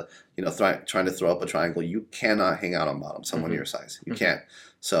about the, trying to throw up a triangle. You cannot hang out on bottom, someone your size. You can't.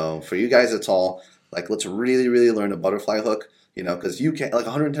 So for you guys, it's all like, let's really, really learn a butterfly hook, because you can, like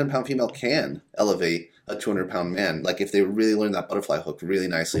 110 pound female can elevate a 200 pound man. Like if they really learn that butterfly hook really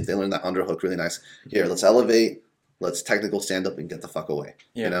nicely, if they learn that underhook really nice, here, let's elevate, let's technical stand up and get the fuck away.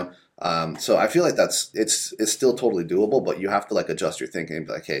 So I feel like it's still totally doable, but you have to like adjust your thinking and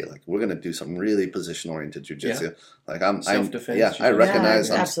be like, hey, like we're gonna do some really position oriented jujitsu. Yeah. Like self-defense. I recognize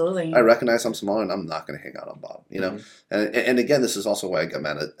absolutely. I recognize I'm smaller and I'm not gonna hang out on bottom. And again, this is also why I get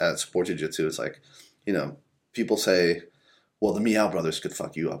mad at sport jiu-jitsu. It's like, people say, well, the Meow Brothers could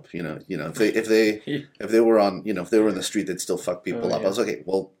fuck you up. If they were on, if they were in the street, they'd still fuck people up. I was like, okay,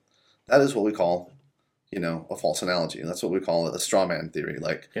 well, that is what we call, a false analogy. That's what we call a straw man theory.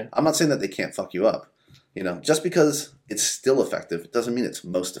 Like, I'm not saying that they can't fuck you up. Just because it's still effective, it doesn't mean it's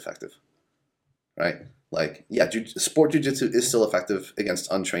most effective, right? Like, sport jiu-jitsu is still effective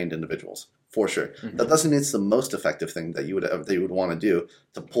against untrained individuals, for sure. That doesn't mean it's the most effective thing that you would want to do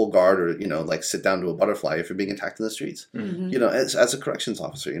to pull guard or like sit down to a butterfly if you're being attacked in the streets. As a corrections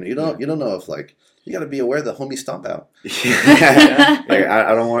officer, you don't know if like you got to be aware the homies stomp out. Like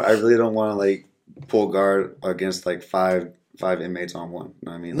I really don't want to like pull guard against like five inmates on one. You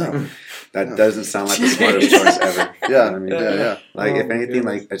know what I mean? Like, that doesn't sound like the smartest choice ever. You know what I mean? Like, if anything,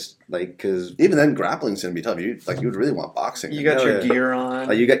 like, it's like, because even then, grappling's gonna be tough. You would really want boxing. You got your gear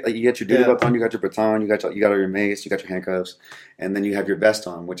on. You get your duty belt on. You got your baton. You got all your mace. You got your handcuffs, and then you have your vest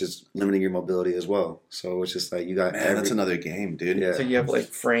on, which is limiting your mobility as well. So it's just like you got. Man, that's another game, dude. Yeah. So you have like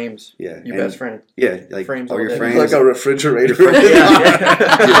frames. Yeah. Your best friend. Yeah, like frames. All your frames. Like a refrigerator.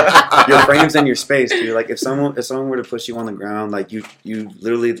 Your frames and your space, dude. Like if someone were to push you on the ground, like you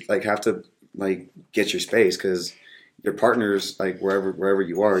literally like have to like get your space because your partners, like wherever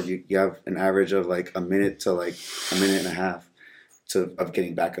you are, you have an average of like a minute to like a minute and a half of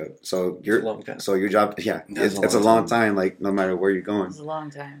getting back up. So your job, it's a long time. Like no matter where you're going, it's a long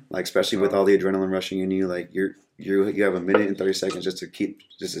time. Like especially with all the adrenaline rushing in you, like you have a minute and 30 seconds just to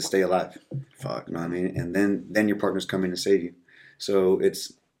stay alive. Fuck, you know what I mean? And then your partner's coming to save you. So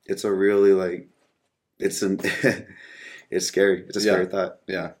it's a really like it's it's scary. It's a scary thought.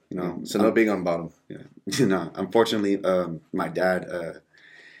 Yeah. You know. So no being on bottom. Yeah. No. Unfortunately, my dad,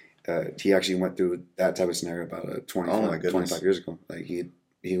 he actually went through that type of scenario about 25 years ago. Like he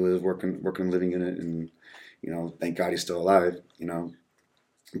was working living in it, and you know, thank God he's still alive. You know,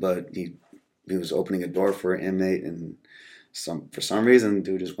 but he was opening a door for an inmate, and for some reason,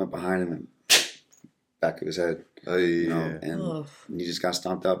 dude just went behind him and back of his head. You know, and he just got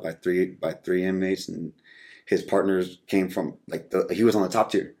stomped out by three inmates, and his partners came from he was on the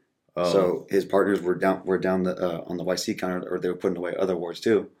top tier. So his partners were down on the YC counter, or they were putting away other wards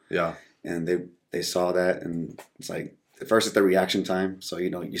too. Yeah. And they saw that, and it's like at first it's the reaction time. So you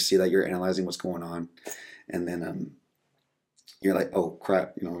know, you see that you're analyzing what's going on, and then you're like, oh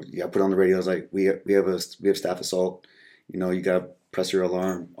crap, you know, you got to put on the radio. It's like we have staff assault. You know, you got to press your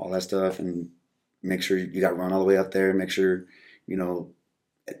alarm, all that stuff, and make sure you got to run all the way up there. Make sure, you know,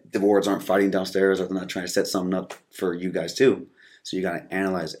 the wards aren't fighting downstairs, or they're not trying to set something up for you guys too. So you got to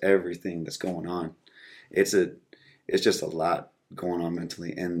analyze everything that's going on. It's just a lot going on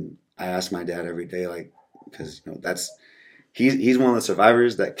mentally. And I ask my dad every day, like, because you know he's one of the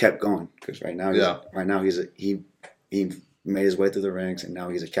survivors that kept going. Because right now he made his way through the ranks, and now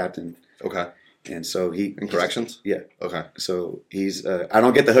he's a captain. Okay. And so in corrections? Yeah. Okay. So he's I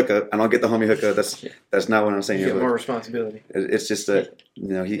don't get the hookup. I don't get the homie hookup. That's not what I'm saying. You get more responsibility. It's just that, you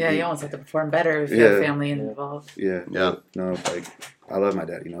know, you almost have to perform better if you have family involved. Yeah. Yeah. No, like I love my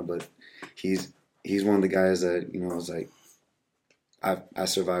dad, you know, but he's one of the guys that, you know, is like I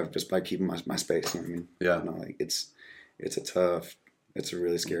survived just by keeping my space, you know what I mean? Yeah. You know, like it's a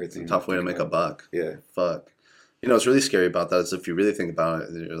really scary thing. It's a tough way to make a buck. Yeah. Fuck. You know, what's really scary about that is if you really think about it,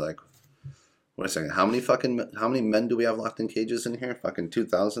 you're like, wait a second. How many men do we have locked in cages in here? Fucking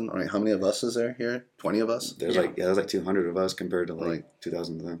 2,000. All right, how many of us is there here? 20 of us. There's like 200 of us compared to like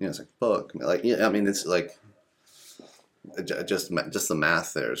 2,000 of them. Yeah, it's like fuck. Like I mean, it's like just the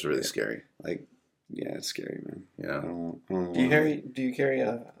math there is really scary. Like, yeah, it's scary, man. Yeah. Do you carry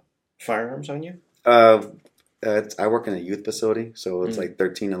firearms on you? I work in a youth facility, so it's like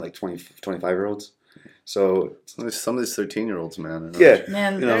 13 and like 25-year-olds. So some of these 13-year-olds, man.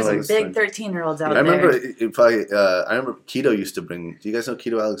 Man, there's some big 13-year-olds out there. I remember Keto used to bring. Do you guys know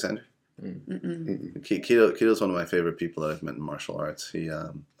Keto Alexander? Keto's one of my favorite people that I've met in martial arts.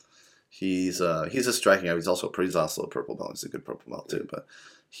 He's a striking guy. He's also a purple belt. He's a good purple belt too. But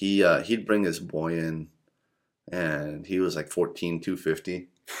he'd bring his boy in, and he was like 14, 250.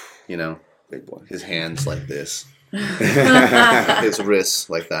 You know, big boy. His hands like this. His wrists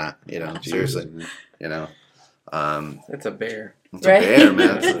like that, you know. Seriously, you know. It's a bear. It's a bear,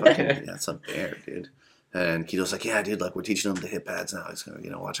 man. It's a bear, dude. And Keto's like, yeah, dude, like we're teaching him the hip pads now. He's gonna, you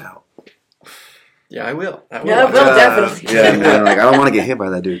know, watch out. Yeah, I will. Yeah, I will definitely. Yeah, man, like I don't want to get hit by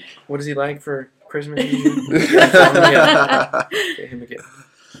that dude. What is he like for Christmas? Get him again.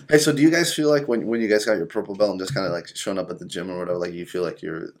 Hey, so do you guys feel like when you guys got your purple belt and just kind of like showing up at the gym or whatever, like you feel like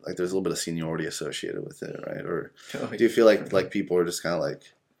you're like there's a little bit of seniority associated with it, right? Or do you feel like people are just kind of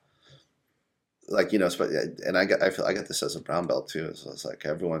like you know? And I got this as a brown belt too. So it's like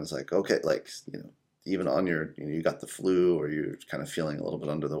everyone's like, okay, like you know, even on your you got the flu or you're kind of feeling a little bit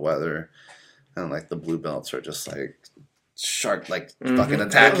under the weather, and like the blue belts are just like. Shark fucking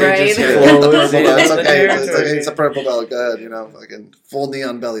attacking. Right. Just it's okay. It's a purple belt. Go ahead, you know, fucking full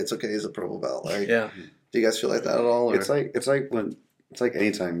neon belly. It's okay. He's a purple belt. Like, yeah. Do you guys feel like that at all? Or? It's like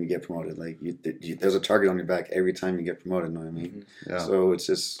anytime you get promoted, like there's a target on your back every time you get promoted. You know what I mean? Yeah. So it's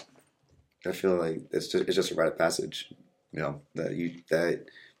just, I feel like it's just a rite of passage. Yeah. That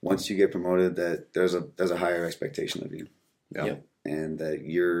once you get promoted, that there's a higher expectation of you. Yeah. Yep. And that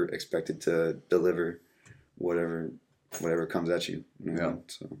you're expected to deliver whatever comes at you. You know? Yeah.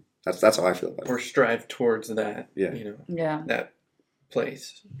 So that's how I feel about it. Or strive towards that. Yeah. You know. Yeah. That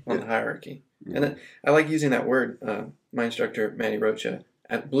place on the hierarchy. Mm-hmm. And then I like using that word. My instructor Manny Rocha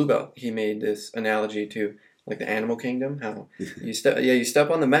at Blue Belt, he made this analogy to like the animal kingdom. How you step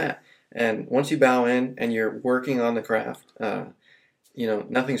on the mat, and once you bow in and you're working on the craft, you know,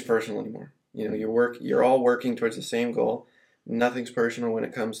 nothing's personal anymore. You know, you're all working towards the same goal. Nothing's personal when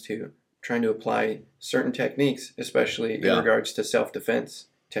it comes to trying to apply certain techniques, especially in regards to self-defense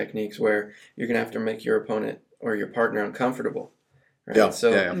techniques, where you're going to have to make your opponent or your partner uncomfortable. Right? Yeah.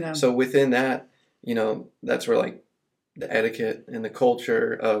 So within that, you know, that's where like the etiquette and the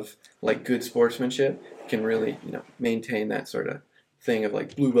culture of like good sportsmanship can really, you know, maintain that sort of thing of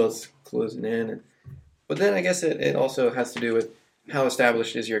like blue belts closing in. But then I guess it also has to do with how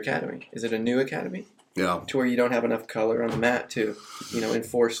established is your academy. Is it a new academy? Yeah. To where you don't have enough color on the mat to, you know,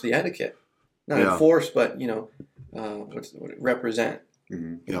 enforce the etiquette. Not enforce, but, you know, represent.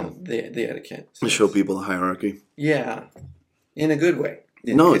 the etiquette. To show people the hierarchy. Yeah, in a good way.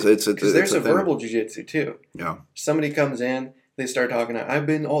 No, it's because there's a verbal jiu-jitsu too. Yeah. Somebody comes in, they start talking. I've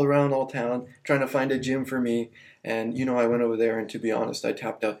been all around all town trying to find a gym for me, and I went over there, and to be honest, I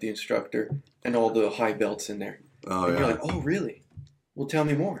tapped out the instructor and all the high belts in there. Oh, and yeah. You're like, oh really? Well, tell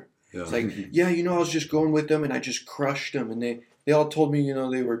me more. Yeah. It's like, I was just going with them, and I just crushed them, and they all told me,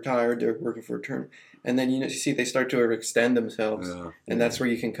 they were tired, they're working for a tournament. And then, you see, they start to extend themselves, and that's where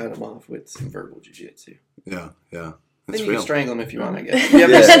you can cut them off with some verbal jiu-jitsu. Yeah. Then you can strangle them if you want, I guess. You have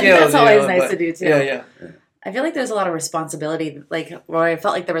the skills, that's always nice to do, too. Yeah. I feel like there's a lot of responsibility, where I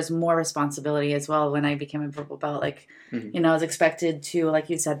felt like there was more responsibility as well when I became a purple belt. I was expected to, like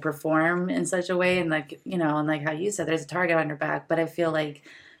you said, perform in such a way, and and like how you said, there's a target on your back. But I feel like,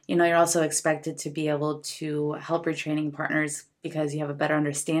 you're also expected to be able to help your training partners because you have a better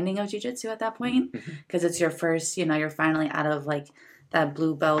understanding of jiu-jitsu at that point. Because it's your first, you're finally out of like that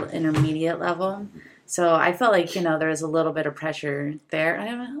blue belt intermediate level. So I felt like, there was a little bit of pressure there. I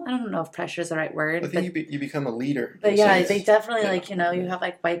don't know if pressure is the right word. I think you become a leader. But yeah, they definitely you have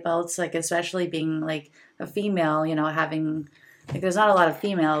like white belts, like especially being like a female, having like there's not a lot of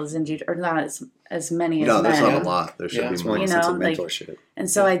females in jiu-jitsu, or not as many as men. No, there's not a lot. There should be more. Sense of mentorship. And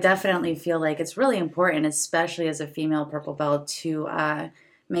so I definitely feel like it's really important, especially as a female purple belt, to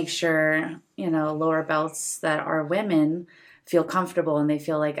make sure, lower belts that are women feel comfortable and they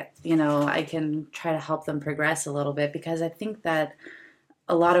feel like, I can try to help them progress a little bit, because I think that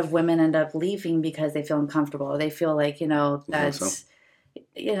a lot of women end up leaving because they feel uncomfortable. They feel like, that's,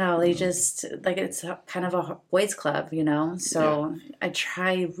 they just, like, it's kind of a boys club, So I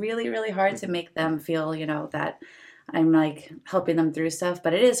try really, really hard to make them feel, that I'm, like, helping them through stuff.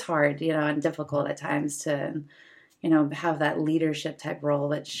 But it is hard, and difficult at times to, have that leadership type role,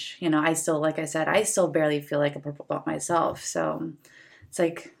 which, I still, like I said, I still barely feel like a purple belt myself. So it's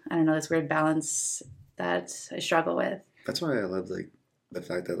like, I don't know, this weird balance that I struggle with. That's why I love, like, the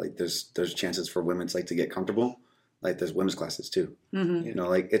fact that, like, there's chances for women to, like, to get comfortable. Like, there's women's classes too. Mm-hmm.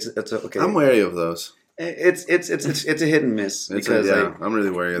 Like, it's okay. I'm wary of those. It's a hit and miss because I'm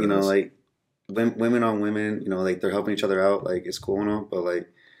really wary of those. Like, women on women, like, they're helping each other out. Like, it's cool and all, but like,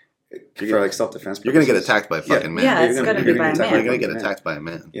 for like self-defense, you're gonna get attacked by a fucking man. Yeah, it's gonna be by a man. You're gonna get attacked by a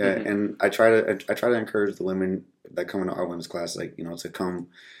man. Yeah, and I try to encourage the women that come into our women's class, like, to come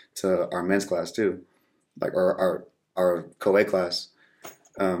to our men's class too, like our co-ed class,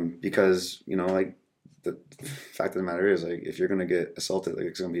 because like the fact of the matter is, like, if you're gonna get assaulted, like,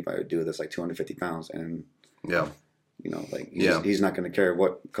 it's gonna be by a dude that's like 250 pounds, and he's not gonna care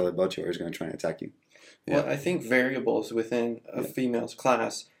what color belt you are. He's gonna try and attack you. Well, I think variables within a female's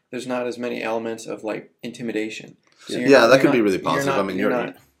class, there's not as many elements of, like, intimidation. So that could be really positive. You're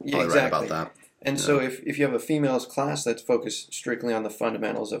probably right about that. And so if you have a female's class that's focused strictly on the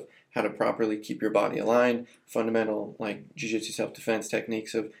fundamentals of how to properly keep your body aligned, fundamental, like, jiu-jitsu self-defense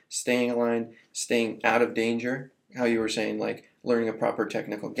techniques of staying aligned, staying out of danger, how you were saying, like, learning a proper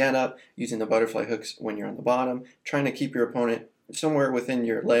technical get-up, using the butterfly hooks when you're on the bottom, trying to keep your opponent somewhere within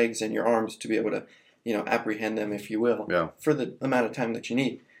your legs and your arms to be able to, apprehend them, if you will, for the amount of time that you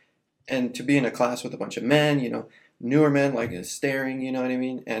need. And to be in a class with a bunch of men, newer men, like, staring, you know what I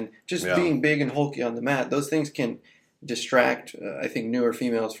mean? And just being big and hulky on the mat, those things can distract, I think, newer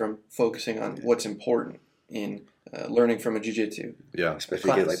females from focusing on what's important in learning from a jiu-jitsu. Yeah,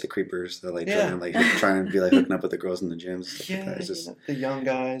 especially get, like, the creepers that, like, trying to be, like, hooking up with the girls in the gyms. It's just the young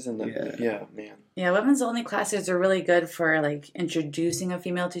guys and man. Yeah, women's only classes are really good for, like, introducing a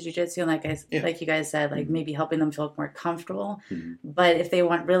female to jiu-jitsu, and like you guys said, like, maybe helping them feel more comfortable. Mm-hmm. But if they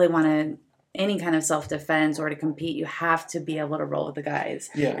really want to any kind of self-defense or to compete, you have to be able to roll with the guys.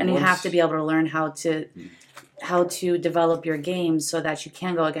 Yeah, and you have to be able to learn how to develop your game so that you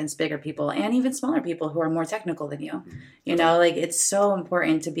can go against bigger people and even smaller people who are more technical than you. Like, it's so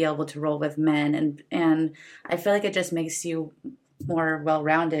important to be able to roll with men, and I feel like it just makes you more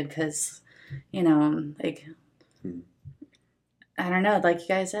well-rounded because, like, I don't know, like you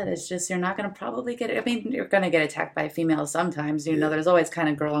guys said, it's just, you're not going to probably you're going to get attacked by females sometimes, there's always kind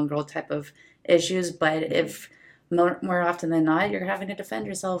of girl on girl type of issues, but if more often than not, you're having to defend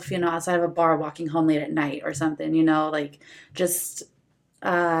yourself, outside of a bar, walking home late at night or something, like, just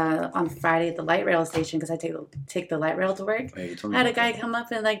on Friday at the light rail station, because I take the light rail to work, I had a guy come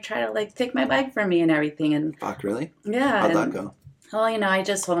up and, like, try to, like, take my bike from me and everything. And fuck, really? Yeah. How'd that go? Well, I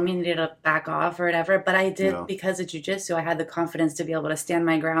just told him he needed to back off or whatever, but I did, because of jiu-jitsu, I had the confidence to be able to stand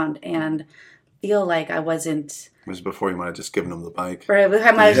my ground and feel like I wasn't Whereas before, you might have just given him the bike. Right,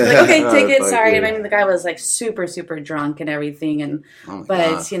 I might have just like, okay, take it. Bike, Sorry. yeah. I mean, the guy was like super, super drunk and everything, and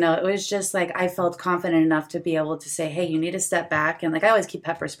but you know, it was just like I felt confident enough to be able to say, hey, you need to step back, and like I always keep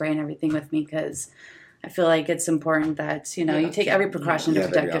pepper spray and everything with me because I feel like it's important that you know you take every precaution to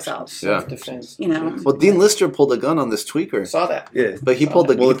protect yourself. Self-defense. You know. Well, Dean Lister pulled a gun on this tweaker. Saw that. Yeah, but he pulled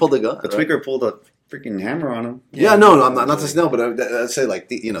the gun. The tweaker pulled a freaking hammer on him. Yeah, no, I'm not to say no, but I'd say like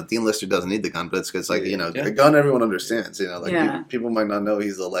Dean Lister doesn't need the gun, but it's like a gun everyone understands. You know, like people might not know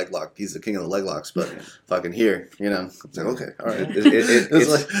he's the leg lock, he's the king of the leg locks, but fucking here, you know, it's like okay, all right, it's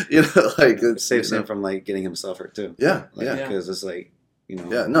like like it saves him from like getting himself hurt too. Yeah, because it's like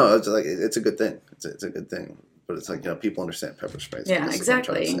yeah, no, it's like it's a good thing. It's a good thing. But it's like, people understand pepper spray. Yeah,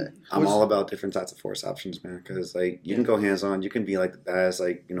 exactly. I'm all about different types of force options, man. Because like you can go hands on, you can be like the best,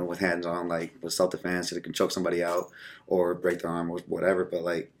 like with hands on, like with self defense, you can choke somebody out or break their arm or whatever. But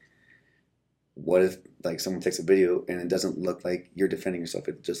like, what if like someone takes a video and it doesn't look like you're defending yourself?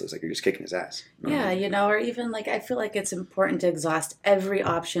 It just looks like you're just kicking his ass. Yeah, or even like I feel like it's important to exhaust every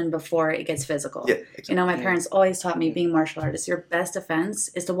option before it gets physical. Yeah, exactly. My parents always taught me, being martial artists, your best defense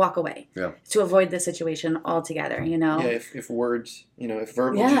is to walk away. Yeah. To avoid the situation altogether. Yeah, if words, if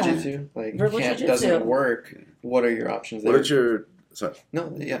verbal jiu-jitsu doesn't work, what are your options there? What did your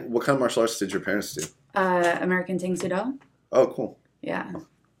No, yeah. What kind of martial arts did your parents do? American Ting Sudo. Oh, cool. Yeah.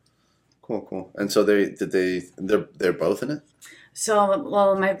 Cool. And so they're both in it? So,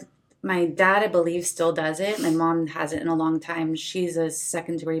 well, my dad, I believe, still does it. My mom hasn't in a long time. She's a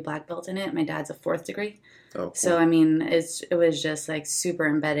 2nd degree black belt in it. My dad's a 4th degree. Oh, cool. So, I mean, it was just like super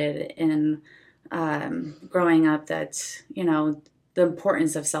embedded in growing up that, the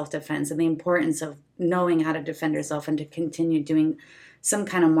importance of self-defense and the importance of knowing how to defend yourself and to continue doing some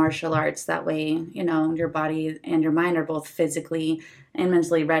kind of martial arts. That way, your body and your mind are both physically and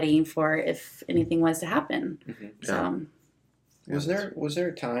mentally ready for if anything was to happen. Mm-hmm. So, was there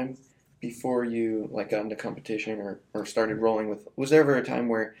a time before you like got into competition or started rolling with? Was there ever a time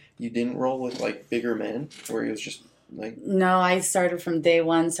where you didn't roll with like bigger men, where it was just like? No, I started from day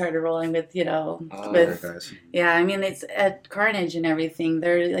one. Started rolling with with guys. Yeah, I mean it's at Carnage and everything.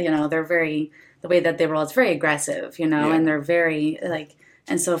 They're very the way that they roll. It's very aggressive, and they're very like.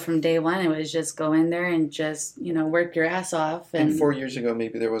 And so from day one, it was just go in there and just, work your ass off. And 4 years ago,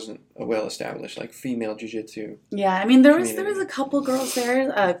 maybe there wasn't a well-established, like, female jiu-jitsu. Yeah, I mean, there was a couple girls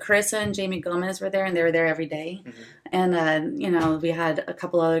there. Carissa and Jamie Gomez were there, and they were there every day. Mm-hmm. And, we had a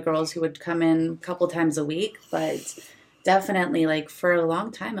couple other girls who would come in a couple times a week. But definitely, like, for a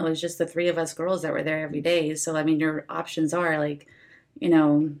long time, it was just the 3 of us girls that were there every day. So, I mean, your options are, like,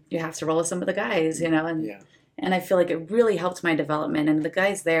 you have to roll with some of the guys, and... Yeah. And I feel like it really helped my development. And the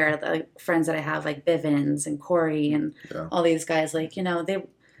guys there, the friends that I have, like Bivens and Corey and all these guys, like, they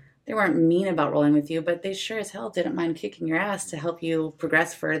weren't mean about rolling with you, but they sure as hell didn't mind kicking your ass to help you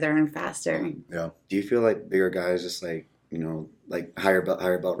progress further and faster. Yeah. Do you feel like bigger guys, just like, like higher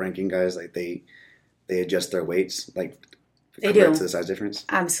belt ranking guys, like they adjust their weights, like they do to the size difference?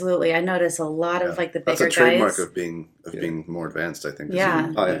 Absolutely. I notice a lot of like the bigger guys. That's a trademark of being more advanced, I think.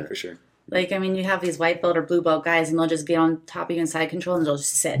 Yeah. Oh yeah, for sure. Like, I mean, you have these white belt or blue belt guys, and they'll just get on top of you in side control, and they'll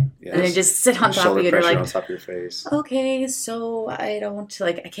just sit. Yes. And they just sit on top of you, and you're like, on top of your face. Okay, so I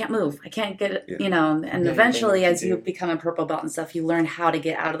can't move. I can't get, and eventually as you become a purple belt and stuff, you learn how to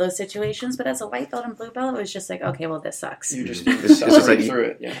get out of those situations. But as a white belt and blue belt, it was just like, okay, well, this sucks. You just it's just like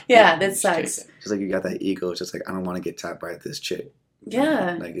through it. Yeah, this sucks. It's like you got that ego. It's just like, I don't want to get tapped by this chick.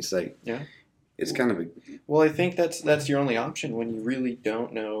 Yeah. Like, it's like, it's kind of a... Well, I think that's your only option when you really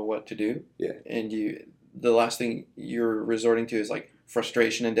don't know what to do. Yeah. And the last thing you're resorting to is like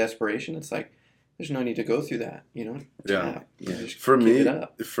frustration and desperation. It's like there's no need to go through that, Yeah. For me,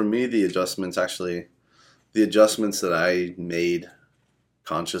 the adjustments that I made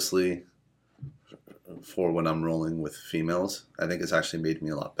consciously for when I'm rolling with females, I think it's actually made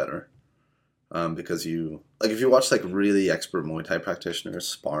me a lot better. Because if you watch like really expert Muay Thai practitioners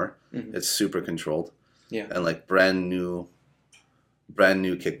spar, it's super controlled. Yeah. And like brand new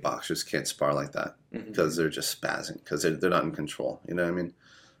kickboxers can't spar like that because they're just spazzing because they're not in control. You know what I mean?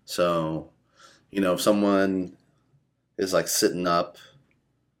 So, if someone is like sitting up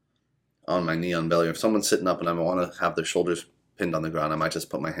on my knee on belly, or if someone's sitting up and I want to have their shoulders pinned on the ground, I might just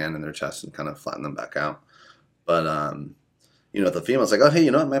put my hand in their chest and kind of flatten them back out. But the female's like, oh, hey,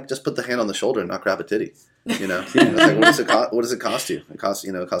 I might just put the hand on the shoulder and not grab a titty. It's like, what does it cost you? It costs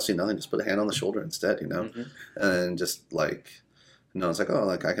you nothing. Just put a hand on the shoulder instead, and just like, it's like, oh,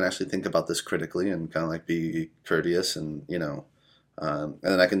 like I can actually think about this critically and kind of like be courteous and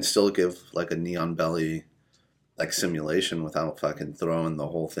then I can still give like a knee on belly like simulation without fucking throwing the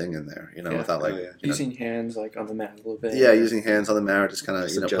whole thing in there, without like using hands like on the mat a little bit. Yeah, using hands on the mat, just kind of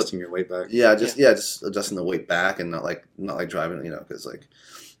adjusting your weight back. Just adjusting the weight back and not like driving, because like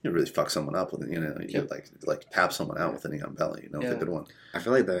you really fuck someone up with it, you like tap someone out with a knee on belly, with a good one. I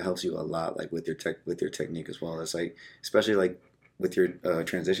feel like that helps you a lot, like with your technique as well. It's like especially like with your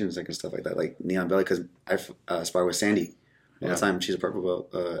transitions and stuff like that, like knee on belly. Because I spar with Sandy all the time. She's a purple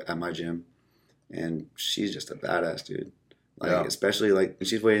belt at my gym. And she's just a badass, dude. Like, especially like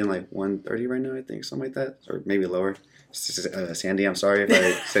she's weighing like 130 right now, I think, something like that, or maybe lower. Sandy, I'm sorry if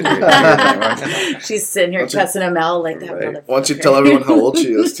I said your name wrong. She's sitting here cussing him out like that. Right. Why don't you tell everyone how old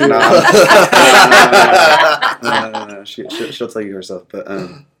she is too? No. She'll tell you herself, but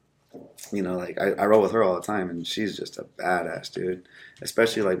like I roll with her all the time, and she's just a badass, dude.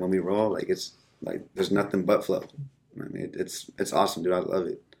 Especially like when we roll, like it's like there's nothing but flow. I mean, it's awesome, dude. I love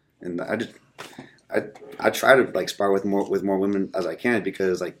it, and I try to like spar with more women as I can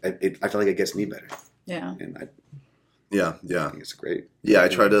because like I feel like it gets me better. Yeah. And I think it's great. Yeah, I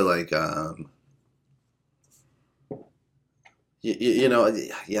try to like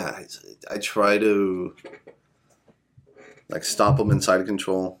I try to like stop them in side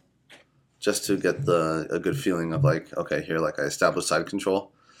control just to get a good feeling of like, okay, here, like I established side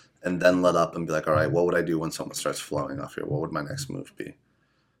control and then let up and be like, all right, what would I do when someone starts flowing off here? What would my next move be?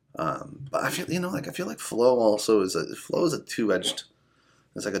 But I feel, I feel like flow also is a two-edged,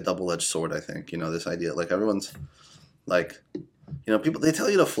 it's like a double-edged sword, I think. This idea, like everyone's like, people, they tell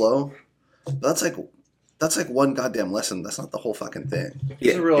you to flow, but that's like one goddamn lesson. That's not the whole fucking thing.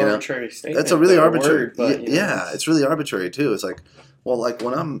 It's a real arbitrary statement. That's a really arbitrary, word, but, it's really arbitrary too. It's like, well, like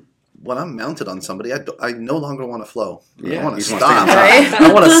when I'm mounted on somebody, I no longer want to flow. I want to stop.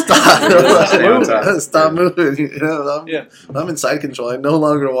 I want to stop. Stop moving. I'm in side control. I no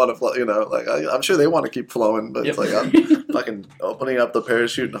longer want to flow. Like I'm sure they want to keep flowing, but it's like I'm fucking opening up the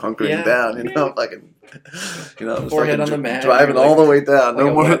parachute and hunkering down. Fucking, forehead on the mat, driving all the way down.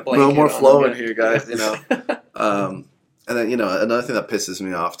 Like no more flowing here, guys. And then another thing that pisses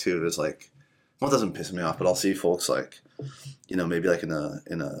me off too is like, well, it doesn't piss me off, but I'll see folks like, maybe like in a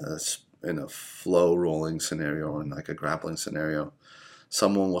flow rolling scenario or in like a grappling scenario,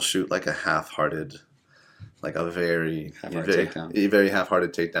 someone will shoot like a half-hearted, like a very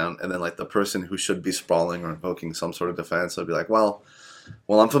half-hearted takedown, and then like the person who should be sprawling or invoking some sort of defense will be like, well,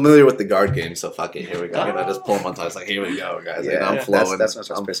 I'm familiar with the guard game, so fuck it, here we go. I just pull them on top. It's like, here we go, guys. I'm flowing. That's what's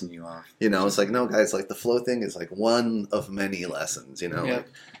pissing you off. It's like, no, guys, like the flow thing is like one of many lessons, like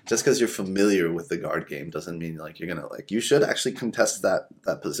just because you're familiar with the guard game doesn't mean like you're gonna like, you should actually contest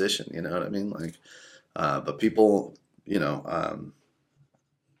that position, you know what I mean? Like, but people, people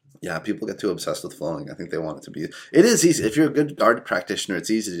get too obsessed with flowing. I think they want it to be, it is easy. If you're a good guard practitioner, it's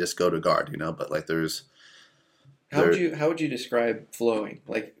easy to just go to guard, but like how would you describe flowing?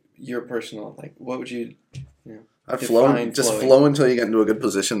 Like your personal, like what would you, I'd flow until you get into a good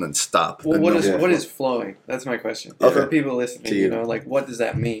position, then stop. Well, what is flowing? That's my question. Okay. For people listening, like what does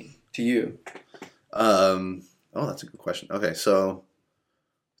that mean to you? That's a good question. Okay, so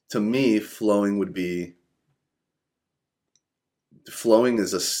to me, flowing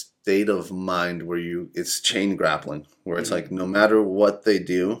is a state of mind where it's chain grappling, where it's like no matter what they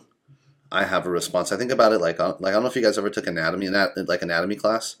do, I have a response. I think about it like I don't know if you guys ever took anatomy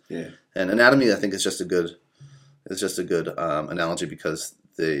class. Yeah. And anatomy, I think, is just a good analogy because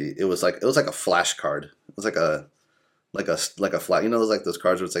it was like a flashcard. It was like a flat. Those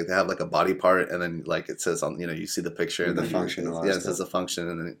cards where it's like they have like a body part and then like it says on you see the picture and the then function. It says the function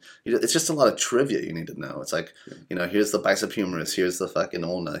and then it's just a lot of trivia you need to know. It's like here's the bicep humerus, here's the fucking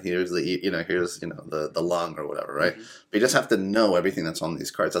ulna, here's the here's the lung or whatever, right? Mm-hmm. But you just have to know everything that's on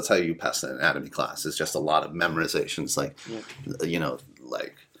these cards. That's how you pass an anatomy class. It's just a lot of memorizations, like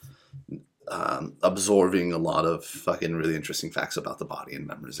absorbing a lot of fucking really interesting facts about the body and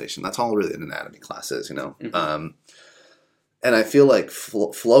memorization. That's all really an anatomy class is, Mm-hmm. And I feel like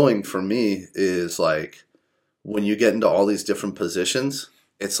flowing for me is like when you get into all these different positions,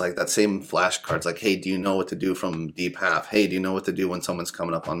 it's like that same flashcards. Like, hey, do you know what to do from deep half? Hey, do you know what to do when someone's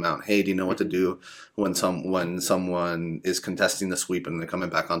coming up on mount? Hey, do you know what to do when someone is contesting the sweep and they're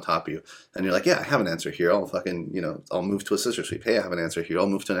coming back on top of you? And you're like, yeah, I have an answer here. I'll fucking, I'll move to a scissor sweep. Hey, I have an answer here. I'll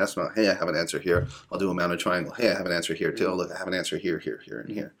move to an S mount. Hey, I have an answer here. I'll do a mounted triangle. Hey, I have an answer here too. Look, I have an answer here, here, here,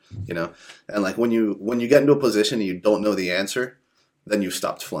 and here. And like when you get into a position and you don't know the answer, then you've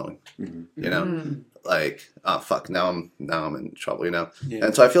stopped flowing. Mm-hmm. Like, oh fuck, now I'm in trouble, Yeah.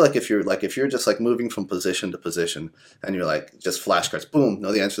 And so I feel like if you're just like moving from position to position and you're like just flashcards, boom,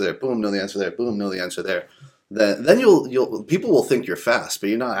 know the answer there, boom, know the answer there, boom, know the answer there, then you'll people will think you're fast, but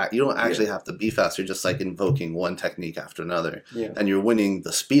you don't actually have to be fast. You're just like invoking one technique after another, and you're winning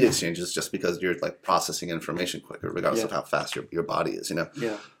the speed exchanges just because you're like processing information quicker, regardless of how fast your body is.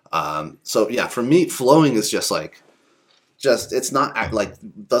 So for me, flowing is just it's not like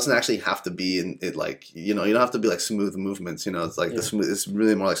doesn't actually have to be in it, like you don't have to be like smooth movements. It's like it's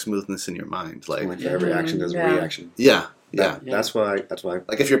really more like smoothness in your mind. Like for every action there's a reaction. That's why.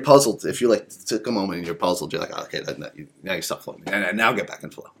 Like if you're puzzled, if you like took a moment and you're puzzled, you're like, oh, okay, now you stop flowing, and now get back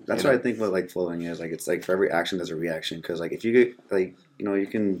in flow. That's what I think what like flowing is. Like it's like for every action there's a reaction. Because like if you get like you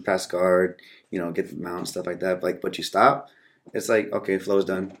can pass guard, get the mount stuff like that. But you stop, it's like okay, flow's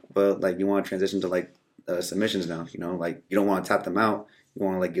done. But like you want to transition to like submissions now. Like you don't want to tap them out. You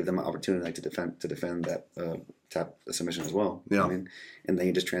want to like give them an opportunity like to defend that tap the submission as well. You know what I mean? And then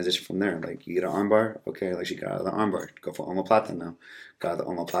you just transition from there. Like you get an armbar, okay, like she got out of the armbar, go for omoplata now. Got out of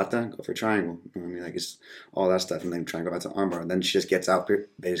the omoplata, go for triangle. You know what I mean? Like it's all that stuff, and then try and go back to armbar. And then she just gets out.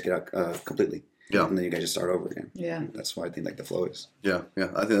 They just get out completely. Yeah. And then you guys just start over again. Yeah. That's why I think like the flow is. Yeah.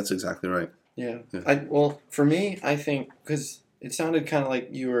 I think that's exactly right. Yeah. Well, for me, I think because it sounded kind of like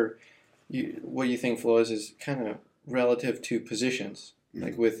what you think flow is kind of relative to positions.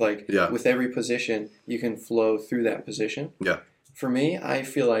 Like with every position, you can flow through that position. Yeah. For me, I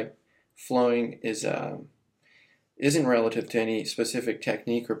feel like flowing isn't relative to any specific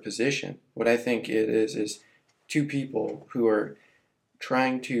technique or position. What I think it is two people who are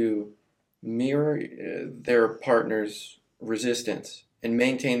trying to mirror their partner's resistance and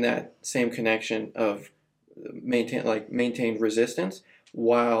maintain that same connection of maintained resistance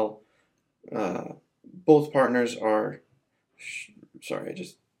while both partners are. Sorry, I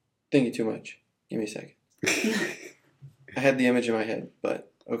just thinking too much. Give me a second. I had the image in my head,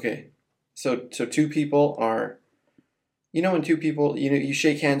 but okay. So two people are, when two people, you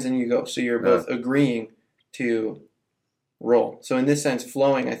shake hands and you go. So you're both agreeing to roll. So in this sense,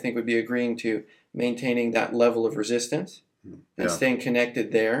 flowing, I think, would be agreeing to maintaining that level of resistance and staying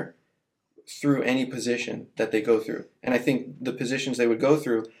connected there through any position that they go through. And I think the positions they would go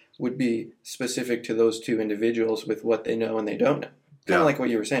through would be specific to those two individuals with what they know and they don't know. Kind of like what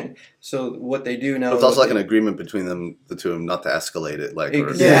you were saying. So what they do know... But it's also like an agreement between the two of them not to escalate it.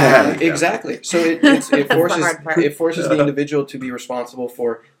 Exactly. So it forces the individual to be responsible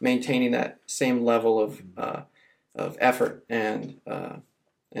for maintaining that same level of effort and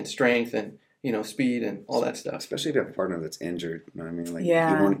strength and speed and all that stuff. Especially if you have a partner that's injured. You know what I mean? Like you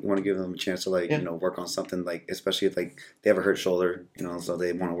want to give them a chance to work on something, like especially if like they have a hurt shoulder, so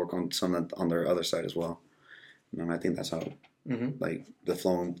they want to work on something on their other side as well. I think that's how like the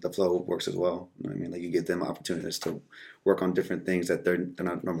flow works as well. You know what I mean? Like you give them opportunities to work on different things that they're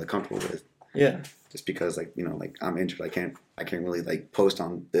not normally comfortable with. Yeah. Just because like like I'm injured, I can't really like post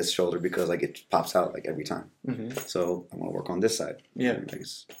on this shoulder because like it pops out like every time. So I want to work on this side. Yeah.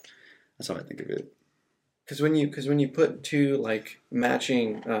 That's how I think of it. Because when you put two like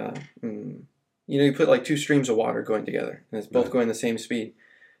matching, you put like two streams of water going together and it's both going the same speed.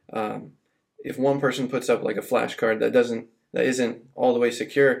 If one person puts up like a flashcard that isn't all the way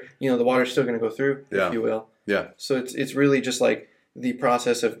secure, the water's still going to go through, if you will. Yeah. So it's really just like the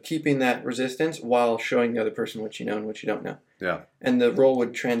process of keeping that resistance while showing the other person what you know and what you don't know. Yeah. And the role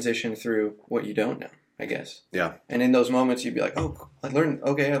would transition through what you don't know, I guess. Yeah. And in those moments, you'd be like, oh, I learned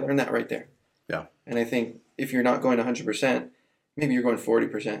that right there. Yeah. And I think if you're not going 100%, maybe you're going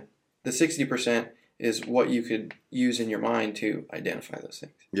 40%. The 60% is what you could use in your mind to identify those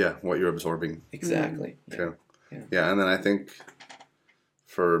things. Yeah, what you're absorbing. Exactly. Yeah, and then I think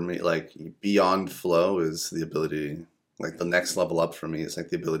for me, like beyond flow is the ability, like the next level up for me is like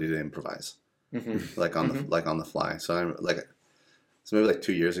the ability to improvise, like on the fly. So I'm like, maybe like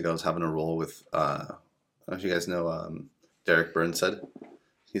 2 years ago I was having a role with I don't know if you guys know Derek Burnside.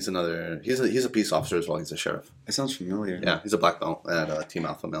 He's a peace officer as well. He's a sheriff. It sounds familiar. Yeah, he's a black belt at Team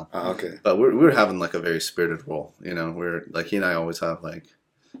Alpha Male. Oh, okay. But we were having like a very spirited role. We're like he and I always have like,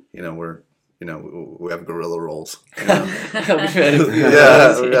 we have guerrilla roles. We had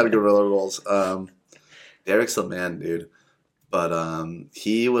guerrilla roles. Derek's the man, dude. But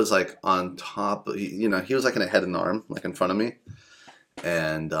he was like on top. He was like in a head and arm, like in front of me.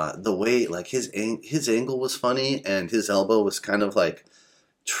 And the way like his angle was funny, and his elbow was kind of like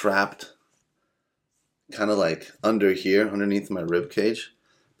trapped, kind of like under here, underneath my rib cage.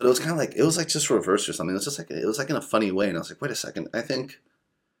 But it was kind of like just reversed or something. It was like in a funny way, and I was like, wait a second, I think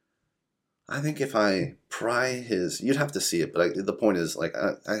if I pry his, you'd have to see it, but the point is, like,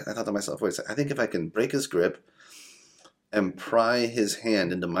 I thought to myself, wait a second, I think if I can break his grip and pry his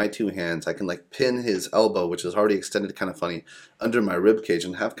hand into my two hands, I can like pin his elbow, which is already extended kind of funny, under my rib cage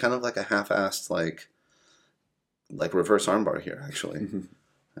and have kind of like a half-assed like like reverse armbar here actually.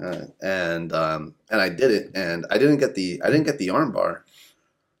 And I did it, and I didn't get the armbar.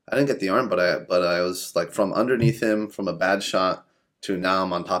 I didn't get the arm, but I was like from underneath him from a bad shot to now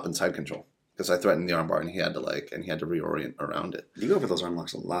I'm on top and side control because I threatened the armbar and he had to reorient around it. You go for those arm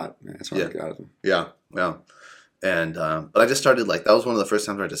locks a lot, man. It's hard to get out of them. Yeah. And but I just started like that was one of the first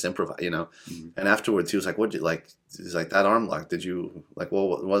times where I just improvised, you know. And afterwards he was like, "What'd you like?" He's like, "That arm lock. Did you like? Well,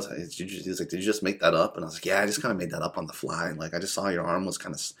 what was it?" He's like, "Did you just make that up?" And I was like, "Yeah, I just kind of made that up on the fly. Like I just saw your arm was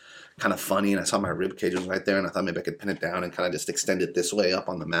kind of funny, and I saw my rib cage was right there, and I thought maybe I could pin it down and kind of just extend it this way up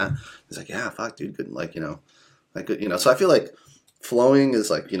on the mat." He's like, "Yeah, fuck, dude, good. Like you know, like good, you know." So I feel like flowing is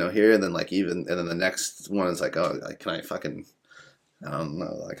like here, and then like and then the next one is like, oh, like, can I fucking. I don't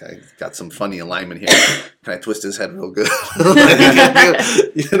know, like I got some funny alignment here. Can I twist his head real good?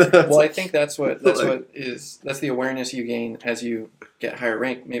 You know? Well, I think that's the awareness you gain as you get higher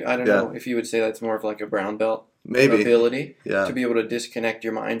rank. Maybe I don't know if you would say that's more of like a brown belt ability to be able to disconnect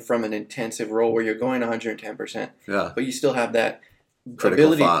your mind from an intensive role where you're going 110%. Yeah, but you still have that critical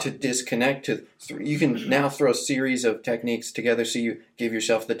ability thought. To disconnect. You can now throw a series of techniques together, so you give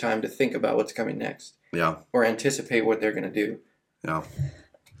yourself the time to think about what's coming next. Yeah, or anticipate what they're going to do. Yeah.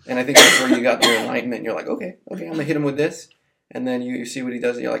 And I think that's where you got your enlightenment. And you're like, okay, I'm going to hit him with this. And then you see what he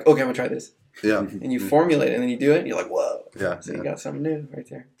does, and you're like, okay, I'm going to try this. Yeah. And you formulate it, and then you do it, and you're like, whoa. Yeah. So you got something new right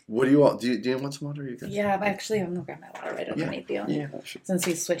there. What do you want? Do you want some water? You guys? Yeah, actually, I'm going to grab my water right underneath you. Yeah. Since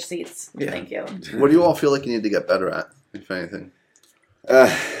we switched seats. Yeah. Thank you. What do you all feel like you need to get better at, if anything?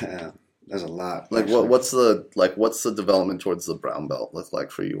 There's a lot. Like what's the development towards the brown belt look like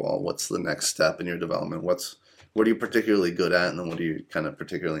for you all? What's the next step in your development? What are you particularly good at, and then what are you kind of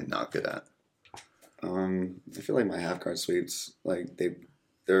particularly not good at? I feel like my half guard sweeps, like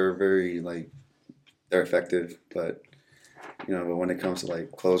they're very they're effective, but but when it comes to like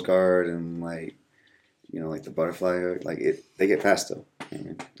close guard and like like the butterfly, they get fast though.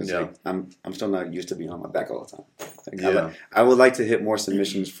 Like, I'm still not used to being on my back all the time. Like, I would like to hit more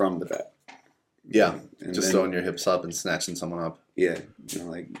submissions from the back. Yeah, and just throwing your hips up and snatching someone up. Yeah,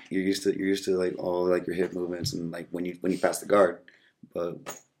 like you're used to like all like your hip movements and like when you pass the guard, but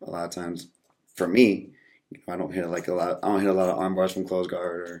a lot of times, for me, I don't hit a lot of arm bars from close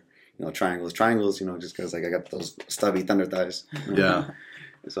guard or triangles, just because like I got those stubby thunder thighs. Yeah.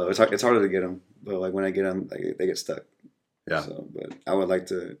 So it's harder to get them, but like when I get them, like, they get stuck. Yeah. So, but I would like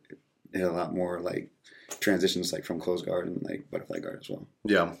to hit a lot more like transitions like from close guard and like butterfly guard as well.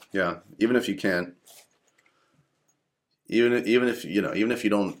 Yeah, yeah. Even if you can't, even if you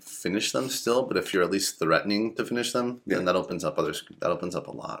don't finish them still, but if you're at least threatening to finish them, then that opens up a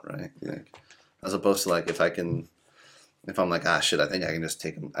lot, right? Yeah. Like, as opposed to like if I'm like, ah shit, I think I can just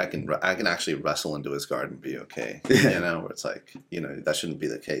take him. I can actually wrestle into his guard and be okay. Where it's like that shouldn't be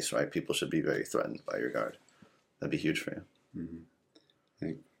the case, right? People should be very threatened by your guard. That'd be huge for you. Mm-hmm.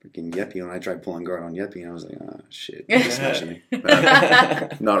 Like freaking Yeppie, when I tried pulling guard on Yeppie, I was like, oh shit, he's smashing me.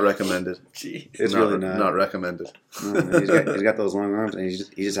 Not recommended. Jeez. It's really not recommended. No, man, he's got those long arms, and he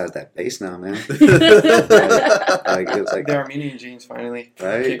just has that base now, man. It's like the Armenian genes finally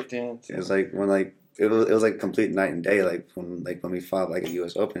kicked in. So. It was like when it was like complete night and day. Like when we fought like a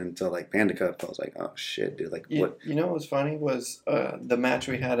U.S. Open until like Panda Cup, I was like, oh shit, dude. Like what? You know what was funny was the match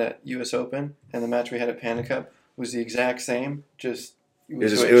we had at U.S. Open and the match we had at Panda Cup was the exact same. Just it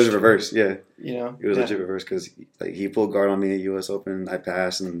was reverse. Yeah. It was legit reverse because like he pulled guard on me at U.S. Open. I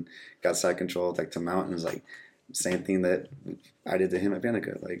passed and got side control like to mount, and it was like same thing that I did to him at Panda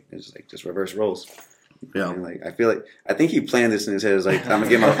Cup. Like it's like just reverse rolls. Yeah. And like I think he planned this in his head. It's like I'm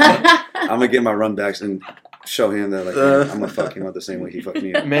gonna get my run backs and show him that like I'm gonna fuck him up the same way he fucked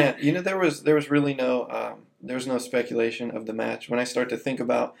me up. Man, there was really no speculation of the match. When I start to think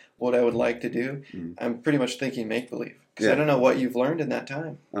about what I would like to do, I'm pretty much thinking make believe because I don't know what you've learned in that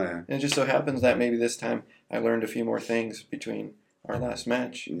time. Oh yeah. And it just so happens that maybe this time I learned a few more things between our last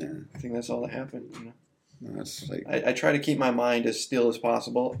match. Yeah. I think that's all that happened. No, that's like I try to keep my mind as still as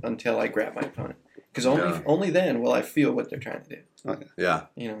possible until I grab my opponent. Because only then will I feel what they're trying to do. Okay. Yeah.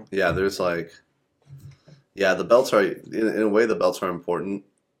 Yeah, there's like... Yeah, the belts are... In a way, the belts are important.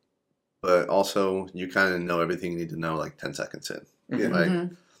 But also, you kind of know everything you need to know like 10 seconds in.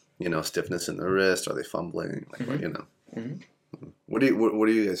 Mm-hmm. Like, stiffness in the wrist. Are they fumbling? Like, Mm-hmm. What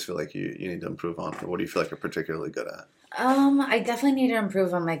do you guys feel like you need to improve on? Or what do you feel like you're particularly good at? I definitely need to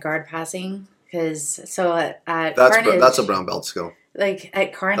improve on my guard passing. Because at that's Carnage... That's a brown belt skill. Like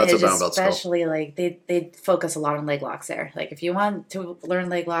at Carnage, especially, like they focus a lot on leg locks there. Like if you want to learn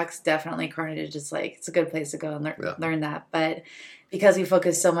leg locks, definitely Carnage is like it's a good place to go and learn that. But because we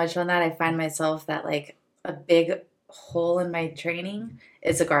focus so much on that, I find myself that like a big hole in my training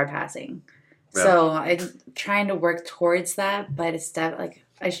is the guard passing. So I'm trying to work towards that, but it's like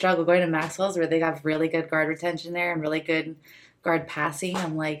I struggle going to Maxwell's where they have really good guard retention there and really good guard passing.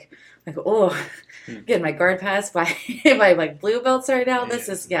 I'm like, oh, getting my guard pass by like blue belts right now. This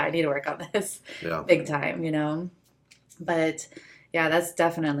is I need to work on this big time, you know. But yeah, that's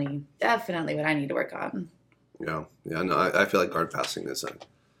definitely what I need to work on. Yeah. No, I feel like guard passing is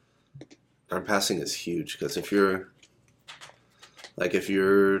huge because if you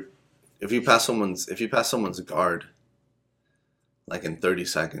pass someone's guard like in 30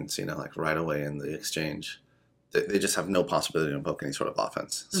 seconds, you know, like right away in the exchange, they just have no possibility to invoke any sort of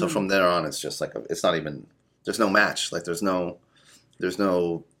offense. So from there on, it's just like it's not even. There's no match. Like there's no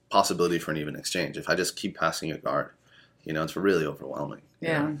possibility for an even exchange. If I just keep passing your guard, you know, it's really overwhelming.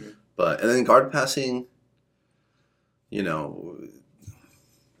 Yeah. You know? And then guard passing, you know,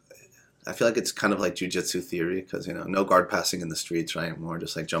 I feel like it's kind of like jiu-jitsu theory because, you know, no guard passing in the streets, right? More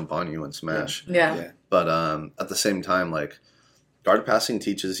just like jump on you and smash. Yeah. But at the same time, like guard passing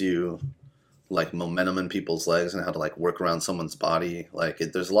teaches you like momentum in people's legs and how to like work around someone's body. Like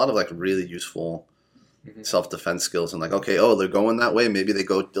there's a lot of like really useful self-defense skills and like, okay, they're going that way. Maybe they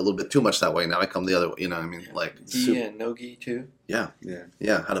go a little bit too much that way. Now I come the other way. You know what I mean? Like gi and no gi too. Yeah.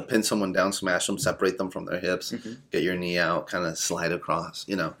 How to pin someone down, smash them, separate them from their hips, get your knee out, kind of slide across,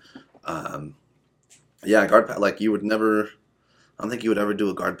 you know. Guard pass, like you would never, I don't think you would ever do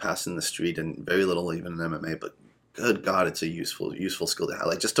a guard pass in the street and very little even in MMA, but good God, it's a useful skill to have.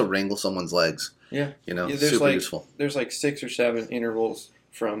 Like just to wrangle someone's legs. Yeah. You know, super useful. There's like 6 or 7 intervals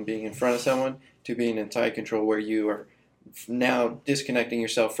from being in front of someone to being in tight control where you are now disconnecting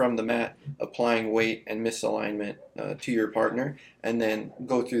yourself from the mat, applying weight and misalignment to your partner, and then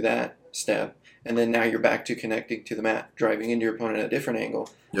go through that step. And then now you're back to connecting to the mat, driving into your opponent at a different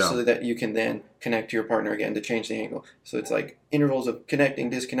angle so that you can then connect to your partner again to change the angle. So it's like intervals of connecting,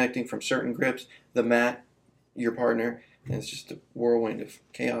 disconnecting from certain grips, the mat, your partner, and it's just a whirlwind of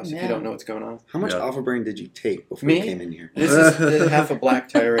chaos if you don't know what's going on. How much Alpha Brain did you take before you came in here? This is half a black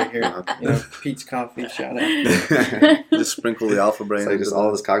tie right here. You know, Pete's Coffee, shout out. Just sprinkle the Alpha Brain. It's like just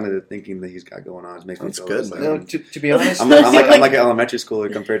all this cognitive thinking that he's got going on. It makes me feel good. No, to be honest, I'm like an elementary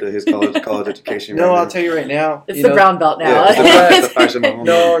schooler compared to his college education. No, I'll tell you right now. It's the brown belt now.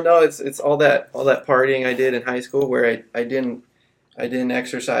 No, it's all that partying I did in high school where I didn't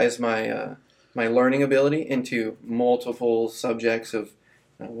exercise my learning ability into multiple subjects of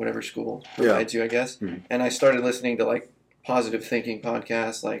whatever school provides you, I guess. And I started listening to like positive thinking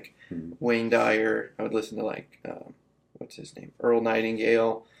podcasts like Wayne Dyer. I would listen to like, what's his name? Earl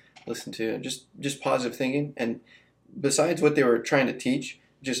Nightingale. Listen to just positive thinking. And besides what they were trying to teach,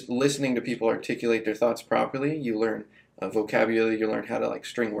 just listening to people articulate their thoughts properly, you learn vocabulary, you learn how to like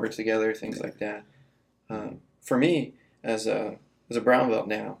string words together, things like that. For me, as a brown belt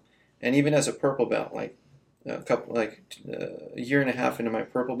now, and even as a purple belt, like a year and a half into my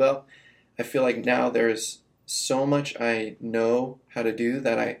purple belt, I feel like now there's so much I know how to do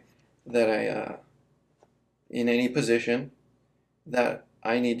that I in any position that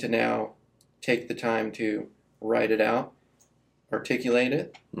I need to now take the time to write it out, articulate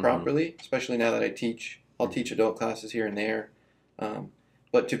it properly, especially now that I'll teach adult classes here and there.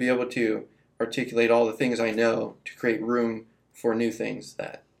 But to be able to articulate all the things I know to create room for new things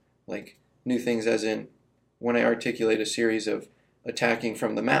like new things as in when I articulate a series of attacking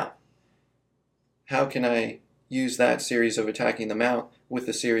from the mount, how can I use that series of attacking the mount with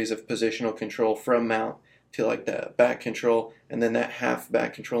a series of positional control from mount to like the back control and then that half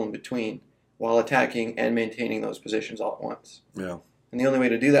back control in between while attacking and maintaining those positions all at once. Yeah. And the only way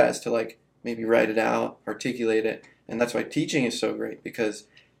to do that is to like maybe write it out, articulate it, and that's why teaching is so great because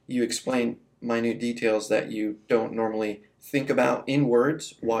you explain minute details that you don't normally think about in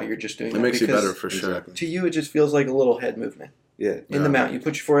words while you're just doing it. It makes you better for sure. To you, it just feels like a little head movement. Yeah. In the mount. You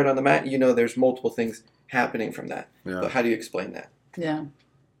put your forehead on the mat, you know there's multiple things happening from that. Yeah. But how do you explain that? Yeah.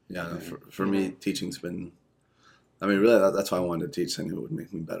 Yeah, for me, teaching's been, I mean, really, that's why I wanted to teach. I knew it would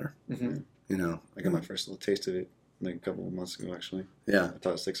make me better. You know? I got my first little taste of it like a couple of months ago, actually. Yeah. I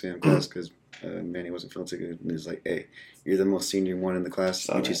taught a 6 a.m. class because Manny wasn't feeling too good. And he's like, hey, you're the most senior one in the class.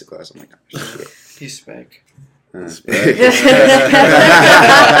 You teach the class. I'm like, oh, shit. He's spank. But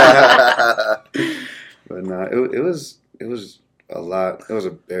no, it was a lot. It was a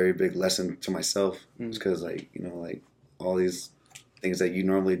very big lesson to myself because like, you know, like all these things that you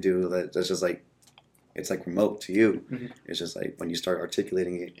normally do that's just like, it's like remote to you. It's just like when you start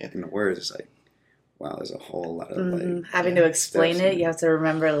articulating it in the words, it's like, wow, there's a whole lot of like having to explain it. You have to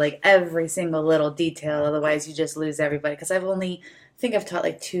remember like every single little detail, otherwise you just lose everybody. Because I've taught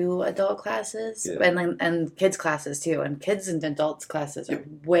like 2 adult classes and kids classes too, and kids and adults classes are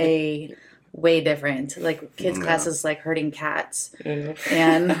way way different. Like kids classes like herding cats,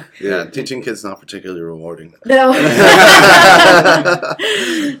 and yeah, teaching kids not particularly rewarding. no,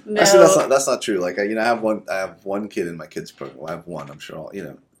 Actually, that's not true. Like I have one kid in my kids program. Well, I have one. I'm sure all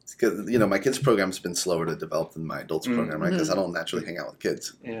because my kids program's been slower to develop than my adults program, right? Because I don't naturally hang out with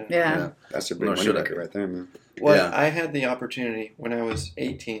kids. Yeah. That's a big money maker right there, man. Well, I had the opportunity when I was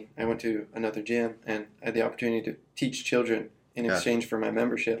 18. I went to another gym and I had the opportunity to teach children in exchange for my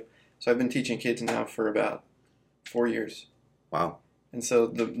membership. So I've been teaching kids now for about 4 years. Wow. And so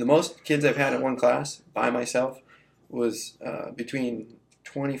the most kids I've had in one class by myself was between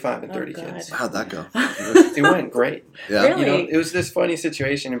 25 and 30 kids. How'd that go? It went great. Yeah. Really? It was this funny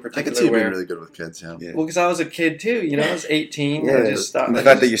situation in I particular could see you being where, really good with kids, yeah. well, because I was a kid too, I was 18. Yeah, I just thought, the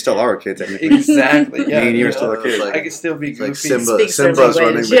fact that you still are a kid, technically. exactly, yeah. Me and you are still a kid. I could still be goofy. Like Speaks their Simba's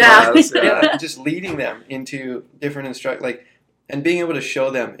running language. the Yeah. class. Yeah, just leading them into different and being able to show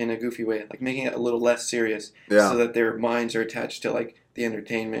them in a goofy way, like making it a little less serious, so that their minds are attached to like the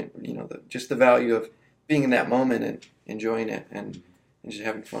entertainment, just the value of being in that moment and enjoying it and just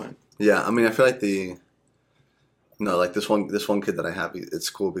having fun. Yeah, I mean, I feel like this one kid that I have, it's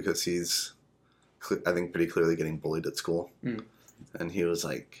cool because he's, I think, pretty clearly getting bullied at school, and he was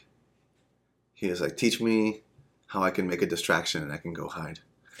like, teach me how I can make a distraction and I can go hide.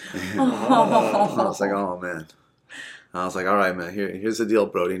 I was like, oh man. I was like, all right, man, here's the deal,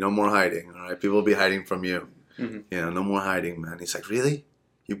 Brody. No more hiding, all right? People will be hiding from you. No more hiding, man. He's like, really?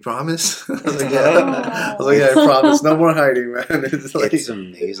 You promise? I was like, yeah. I promise. No more hiding, man. It's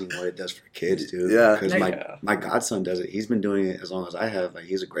amazing what it does for kids, dude. Yeah. Because my godson does it. He's been doing it as long as I have. Like,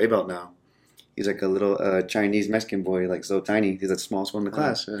 he's a gray belt now. He's like a little Chinese Mexican boy, like so tiny. He's the smallest one in the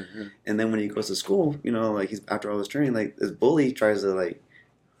class. And then when he goes to school, he's after all his training, like this bully tries to like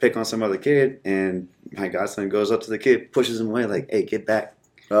pick on some other kid, and my godson goes up to the kid, pushes him away, like, "Hey, get back!"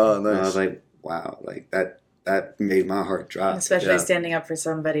 Oh, nice. And I was like, "Wow!" Like that made my heart drop. Especially standing up for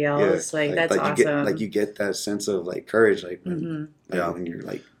somebody else, that's awesome. You get that sense of like courage, like when you're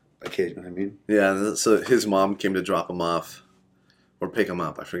like a kid. You know what I mean? Yeah. So his mom came to drop him off or pick him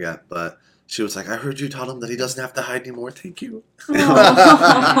up. I forget, but she was like, "I heard you taught him that he doesn't have to hide anymore. Thank you."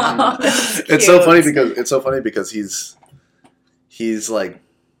 It's so funny because he's like.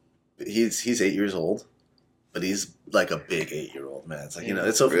 He's 8 years old, but he's like a big 8-year-old, man. It's like,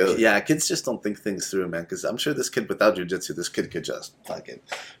 it's so really? Yeah, kids just don't think things through, man. Because I'm sure this kid without jiu-jitsu, this kid could just fucking.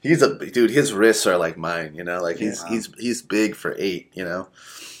 He's a dude. His wrists are like mine, Like he's big for 8,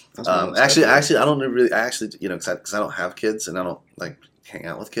 Actually, I don't really. Because I don't have kids and I don't like hang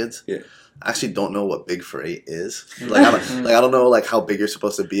out with kids. Yeah. I actually don't know what big for 8 is. Like I don't know like how big you're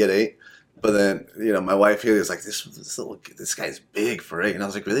supposed to be at 8. But then, my wife here is like, this guy's big for 8. And I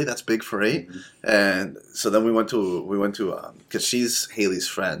was like, really? That's big for 8? Mm-hmm. And so then we went to, because she's Haley's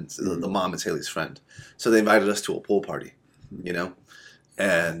friend. The mom is Haley's friend. So they invited us to a pool party,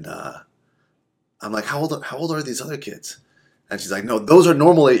 And I'm like, how old are these other kids? And she's like, no, those are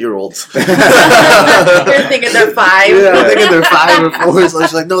normal 8-year-olds. You're thinking they're 5. Yeah, I'm thinking they're 5 or 4. So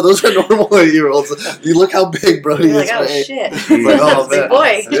she's like, no, those are normal 8-year-olds. You look how big Brody is. Like, oh, shit. Like, oh, big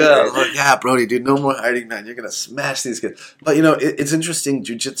boy. Yeah, like, yeah, Brody, dude, no more hiding, man. You're going to smash these kids. But, it's interesting.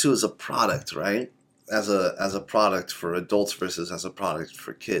 Jiu-jitsu is a product, right? As a product for adults versus as a product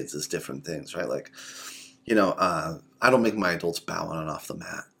for kids is different things, right? Like, I don't make my adults bow on and off the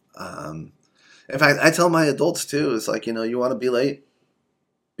mat. In fact, I tell my adults too, it's like, you want to be late?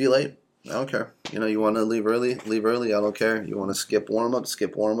 Be late. I don't care. You want to leave early? Leave early. I don't care. You want to skip warm-up?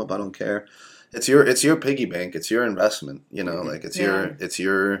 Skip warm-up. I don't care. It's your piggy bank. It's your investment. Like it's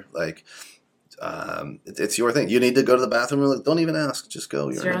your like, it's your thing. You need to go to the bathroom. Don't even ask. Just go.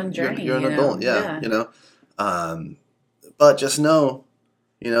 It's your own journey. You're an adult. Yeah. But just know,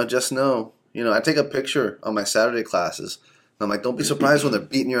 I take a picture on my Saturday classes. I'm like, don't be surprised when they're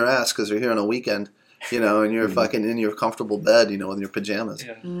beating your ass because you're here on a weekend, and you're fucking in your comfortable bed, in your pajamas,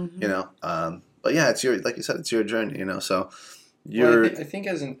 But yeah, it's like you said, it's your journey, So you're. Well, I think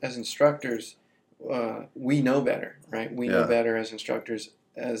as instructors, we know better, right? We know better as instructors,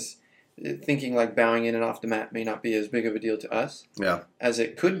 as thinking like bowing in and off the mat may not be as big of a deal to us, as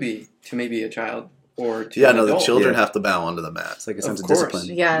it could be to maybe a child. Or to an adult. The children have to bow onto the mat. It's like a sense of discipline.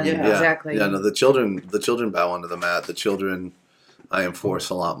 Yeah, exactly. Yeah, no, the children bow onto the mat. The children, I enforce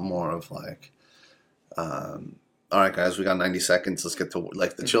a lot more of like, all right, guys, we got 90 seconds. Let's get to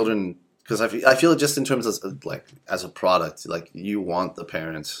like the children, because I feel just in terms of like as a product, like you want the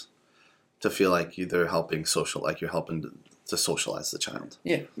parents to feel like they're helping you're helping to socialize the child.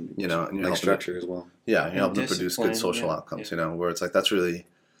 Yeah, and you're like structure as well. Yeah, you're helping to produce good social outcomes. Where it's like that's really.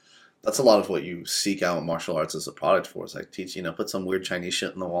 that's a lot of what you seek out martial arts as a product for. It's like teach, put some weird Chinese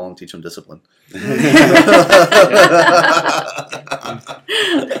shit in the wall and teach them discipline.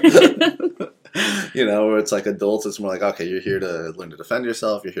 Where it's like adults, it's more like, okay, you're here to learn to defend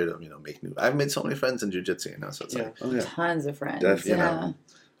yourself. You're here to, make new. I've made so many friends in jiu-jitsu, so it's like, tons of friends. Definitely.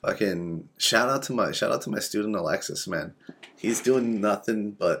 Fucking shout out to my student Alexis, man. He's eating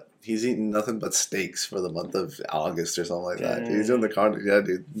nothing but steaks for the month of August or something like that. Dude, he's doing the Carnage. Yeah,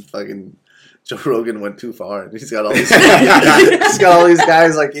 dude. Fucking Joe Rogan went too far. He's got all these.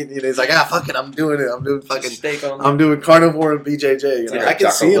 Guys like he's like, fuck it, I'm doing it. I'm doing fucking steak on. I'm doing carnivore and BJJ. I can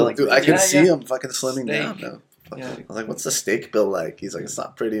see him, dude. I can see him fucking slimming down now. Yeah. I was like, what's the steak bill like? He's like, it's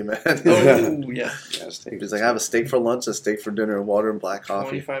not pretty, man. Steak. He's like, I have a steak for lunch, a steak for dinner, water and black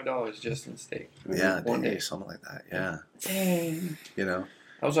coffee. $25 just in steak. Yeah, one day, something like that. Yeah. Dang.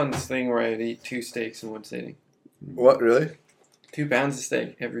 I was on this thing where I'd eat 2 steaks in one sitting. What, really? 2 pounds of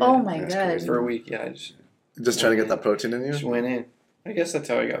steak every day. Oh my god. For a week, yeah. Just trying to get that protein in you? Just went in. I guess that's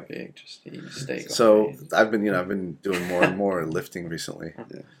how I got big, just to eat steak. So I've been doing more and more lifting recently.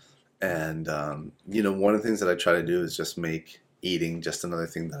 Yeah. And, one of the things that I try to do is just make eating just another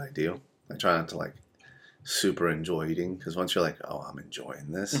thing that I do. I try not to, super enjoy eating. Because once you're like, oh, I'm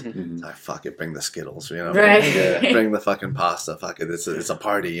enjoying this, I fuck it, bring the Skittles, Right. Bring the fucking pasta, fuck it, it's a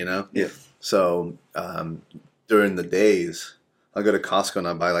party, Yeah. So, during the days, I'll go to Costco and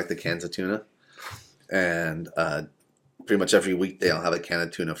I'll buy, the cans of tuna. And pretty much every weekday I'll have a can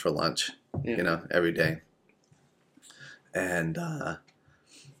of tuna for lunch, every day. And...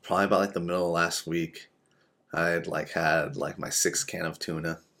 probably about the middle of last week, I had had my 6th can of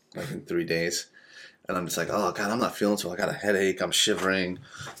tuna in 3 days, and I'm just like, oh god, I'm not feeling so. I got a headache, I'm shivering,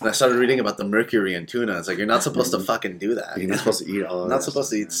 and I started reading about the mercury in tuna. It's like you're not supposed to fucking do that. You're not supposed to eat all. Not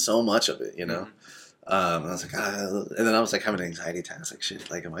supposed to eat so much of it, And I was like, and then I was having an anxiety attack. I was like,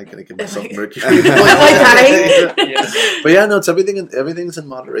 shit, am I gonna give myself mercury? But yeah, no, it's everything's in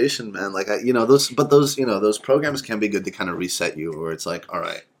moderation, man. Those programs can be good to kind of reset you, where it's like, all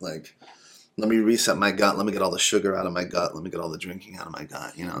right, let me reset my gut. Let me get all the sugar out of my gut. Let me get all the drinking out of my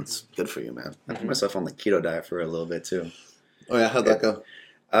gut. It's good for you, man. I put myself on the keto diet for a little bit too. Oh yeah, how'd that go?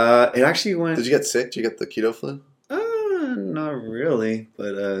 It actually went. Did you get sick? Did you get the keto flu? Not really,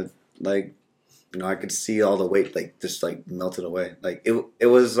 but I could see all the weight just melted away. It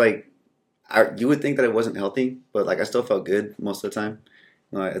was you would think that it wasn't healthy, but I still felt good most of the time.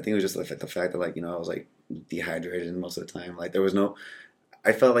 I think it was just the fact that I was dehydrated most of the time. There was no,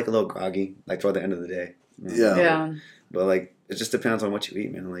 I felt a little groggy toward the end of the day. Yeah. But it just depends on what you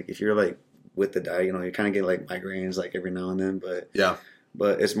eat, man. If you're with the diet, you kind of get migraines every now and then. But yeah.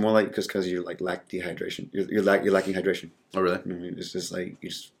 But it's more because you lack dehydration. You're lacking hydration. Oh really? It's just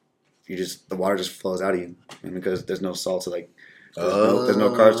you just the water just flows out of you, because there's no salt to there's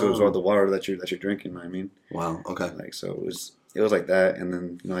no carbs to absorb the water that you're drinking. You know what I mean? Wow. Okay. So it was like that, and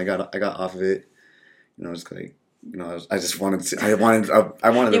then I got off of it. It's I just wanted to. I wanted.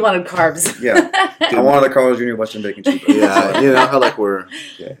 You wanted carbs. Yeah. I wanted the Carl's Jr. Western bacon cheeseburger. Yeah. How we're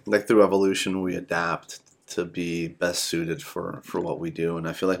through evolution we adapt to be best suited for what we do, and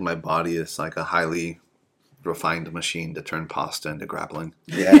I feel like my body is a highly refined machine to turn pasta into grappling.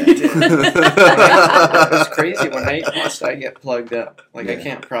 Yeah. It's crazy. When I eat pasta, I get plugged up. I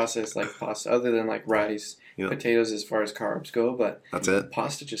can't process pasta other than rice, potatoes as far as carbs go, but that's it.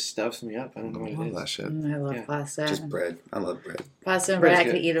 Pasta just stuffs me up. I don't know what it is. That shit. I love pasta. Just bread. I love bread. Pasta and bread. I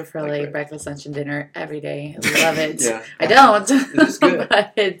could eat it for breakfast, lunch, and dinner every day. I love it. Yeah. I don't. It's good.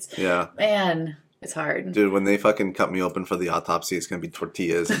 But it's, yeah. Man, it's hard. Dude, when they fucking cut me open for the autopsy, it's going to be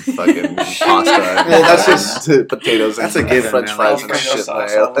tortillas and fucking pasta. That's just potatoes and French fries and shit.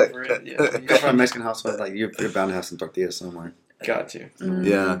 From a Mexican household, you're bound to have some tortillas somewhere. Got you. Mm-hmm.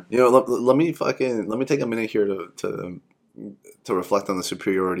 Yeah. Let me take a minute here to reflect on the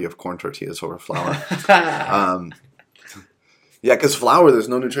superiority of corn tortillas over flour. Yeah, because flour, there's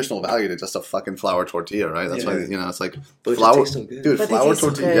no nutritional value to just a fucking flour tortilla, right? That's why, it's flour. So dude, flour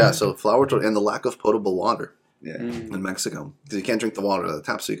tortilla. Yeah, so flour tortilla and the lack of potable water in Mexico. Because you can't drink the water out of the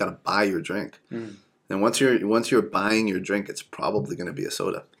tap, so you got to buy your drink. And once you're buying your drink, it's probably going to be a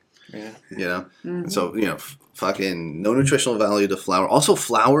soda. Yeah. Mm-hmm. And so, fucking no nutritional value to flour. Also,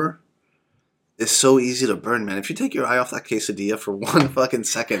 flour is so easy to burn, man. If you take your eye off that quesadilla for 1 fucking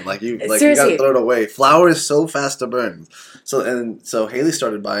second, you gotta throw it away. Flour is so fast to burn. So Haley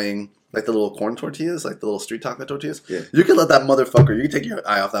started buying the little corn tortillas, the little street taco tortillas. Yeah. You can let that motherfucker. You can take your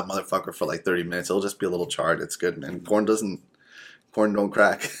eye off that motherfucker for 30 minutes. It'll just be a little charred. It's good, man. Corn don't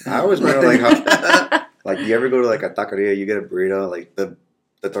crack. I always wonder how you ever go to a taqueria, you get a burrito,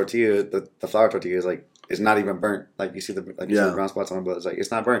 the tortilla, the flour tortilla is is not even burnt. You see the brown spots on it, but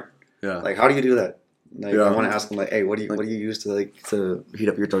it's not burnt. Yeah. Like, how do you do that? Like, I want to ask him, like, hey, what do you use to heat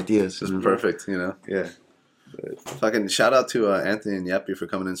up your tortillas? It's perfect, you know. Yeah. Fucking shout out to Anthony and Yeppie for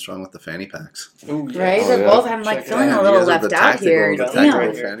coming in strong with the Fanny Packs. Ooh, Right? They're both, I'm like feeling a little left out here. The Damn.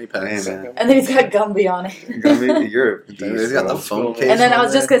 tactical Fanny Packs. Man. And then he's got Gumby on it. He's got the phone case. And then I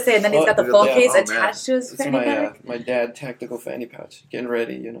was just going to say, and then he's got the phone case man. attached to his It's fanny pack. my dad tactical fanny pouch. Getting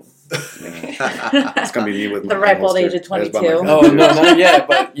ready, you know. It's gonna be me with The ripe old age of 22. Oh no, not yet,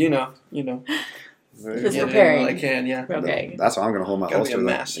 but you know. Just Yeah, preparing. I can, yeah. Okay. That's why I'm gonna hold my Gotta be a holster.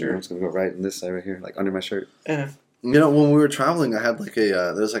 master. I'm just gonna go right in this side right here, like under my shirt. Yeah. You know, when we were traveling, I had like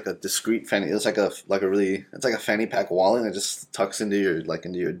there's like a discreet fanny. It's like a really, it's like a fanny pack wallet, and it just tucks into your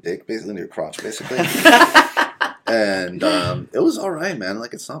dick, basically into your crotch, basically. And it was all right, man.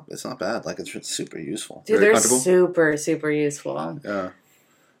 Like it's not bad. Like it's super useful. Dude, Very they're comfortable? super useful.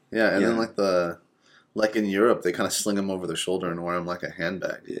 Yeah, and then like in Europe, they kind of sling them over their shoulder and wear them like a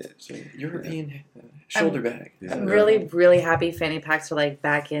handbag. Yeah. So European shoulder bag. Yeah. I'm really happy fanny packs are like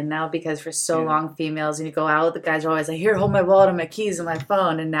back in now because for so long females, and you go out, the guys are always like, here, hold my wallet and my keys and my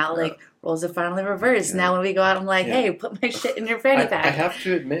phone. And now like roles have finally reversed. Now when we go out, I'm like, hey, put my shit in your fanny pack. I have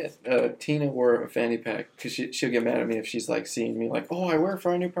to admit, Tina wore a fanny pack because she'll get mad at me if she's like seeing me like, oh, I wear a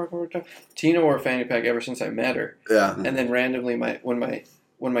fanny pack all the time. Tina wore a fanny pack ever since I met her. Yeah. And then randomly,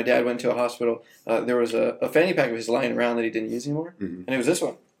 when my dad went to a hospital, there was a fanny pack of his lying around that he didn't use anymore, and it was this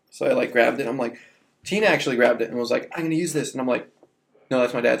one. So I like grabbed it. I'm like, Tina actually grabbed it and was like, I'm gonna use this, and I'm like, no,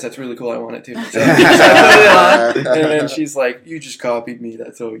 that's my dad's. That's really cool. I want it too. So I put it on, and then she's like, you just copied me.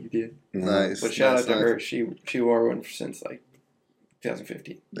 That's all you did. Nice. But shout out to nice. her. She wore one since like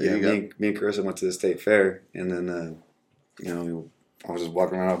 2015. Yeah, me and Carissa went to the state fair, and then I was just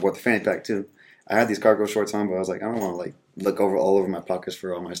walking around. I bought the fanny pack too. I had these cargo shorts on, but I was like, I don't want to like look all over my pockets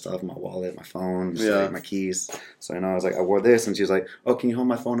for all my stuff, my wallet, my phone, like, my keys. So I was like, I wore this, and she was like, oh, can you hold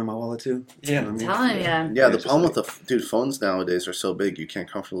my phone and my wallet too? Yeah, you know what I mean? Telling you. Yeah, the problem with phones nowadays are so big, you can't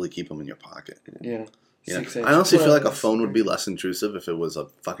comfortably keep them in your pocket. Yeah. Yeah. I honestly feel like a phone would be less intrusive if it was a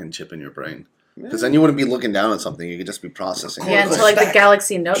fucking chip in your brain. Because then you wouldn't be looking down at something, you could just be processing. Yeah, until like the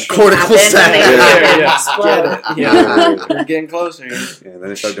Galaxy Note thing Cortical happened and they explode. Yeah, you're getting closer. Yeah, then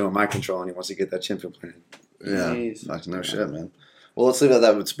they start doing mind control, and he wants to get that chip implanted. Yeah, Jeez. fucking no shit, man. Well, let's leave it at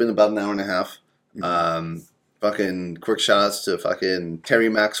that. It's been about an hour and a half. Fucking quick shout outs to fucking Terry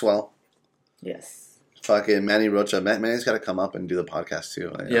Maxwell. Yes. Fucking Manny Rocha. Manny's got to come up and do the podcast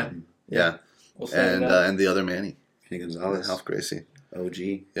too. Yeah. We'll set it up. And the other Manny. Manny Gonzalez. Half Gracie. OG.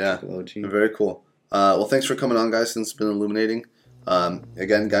 Yeah. OG. Very cool. Well, thanks for coming on, guys. It's been illuminating.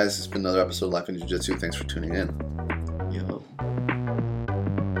 Again, guys, it's been another episode of Life in Jiu-Jitsu. Thanks for tuning in.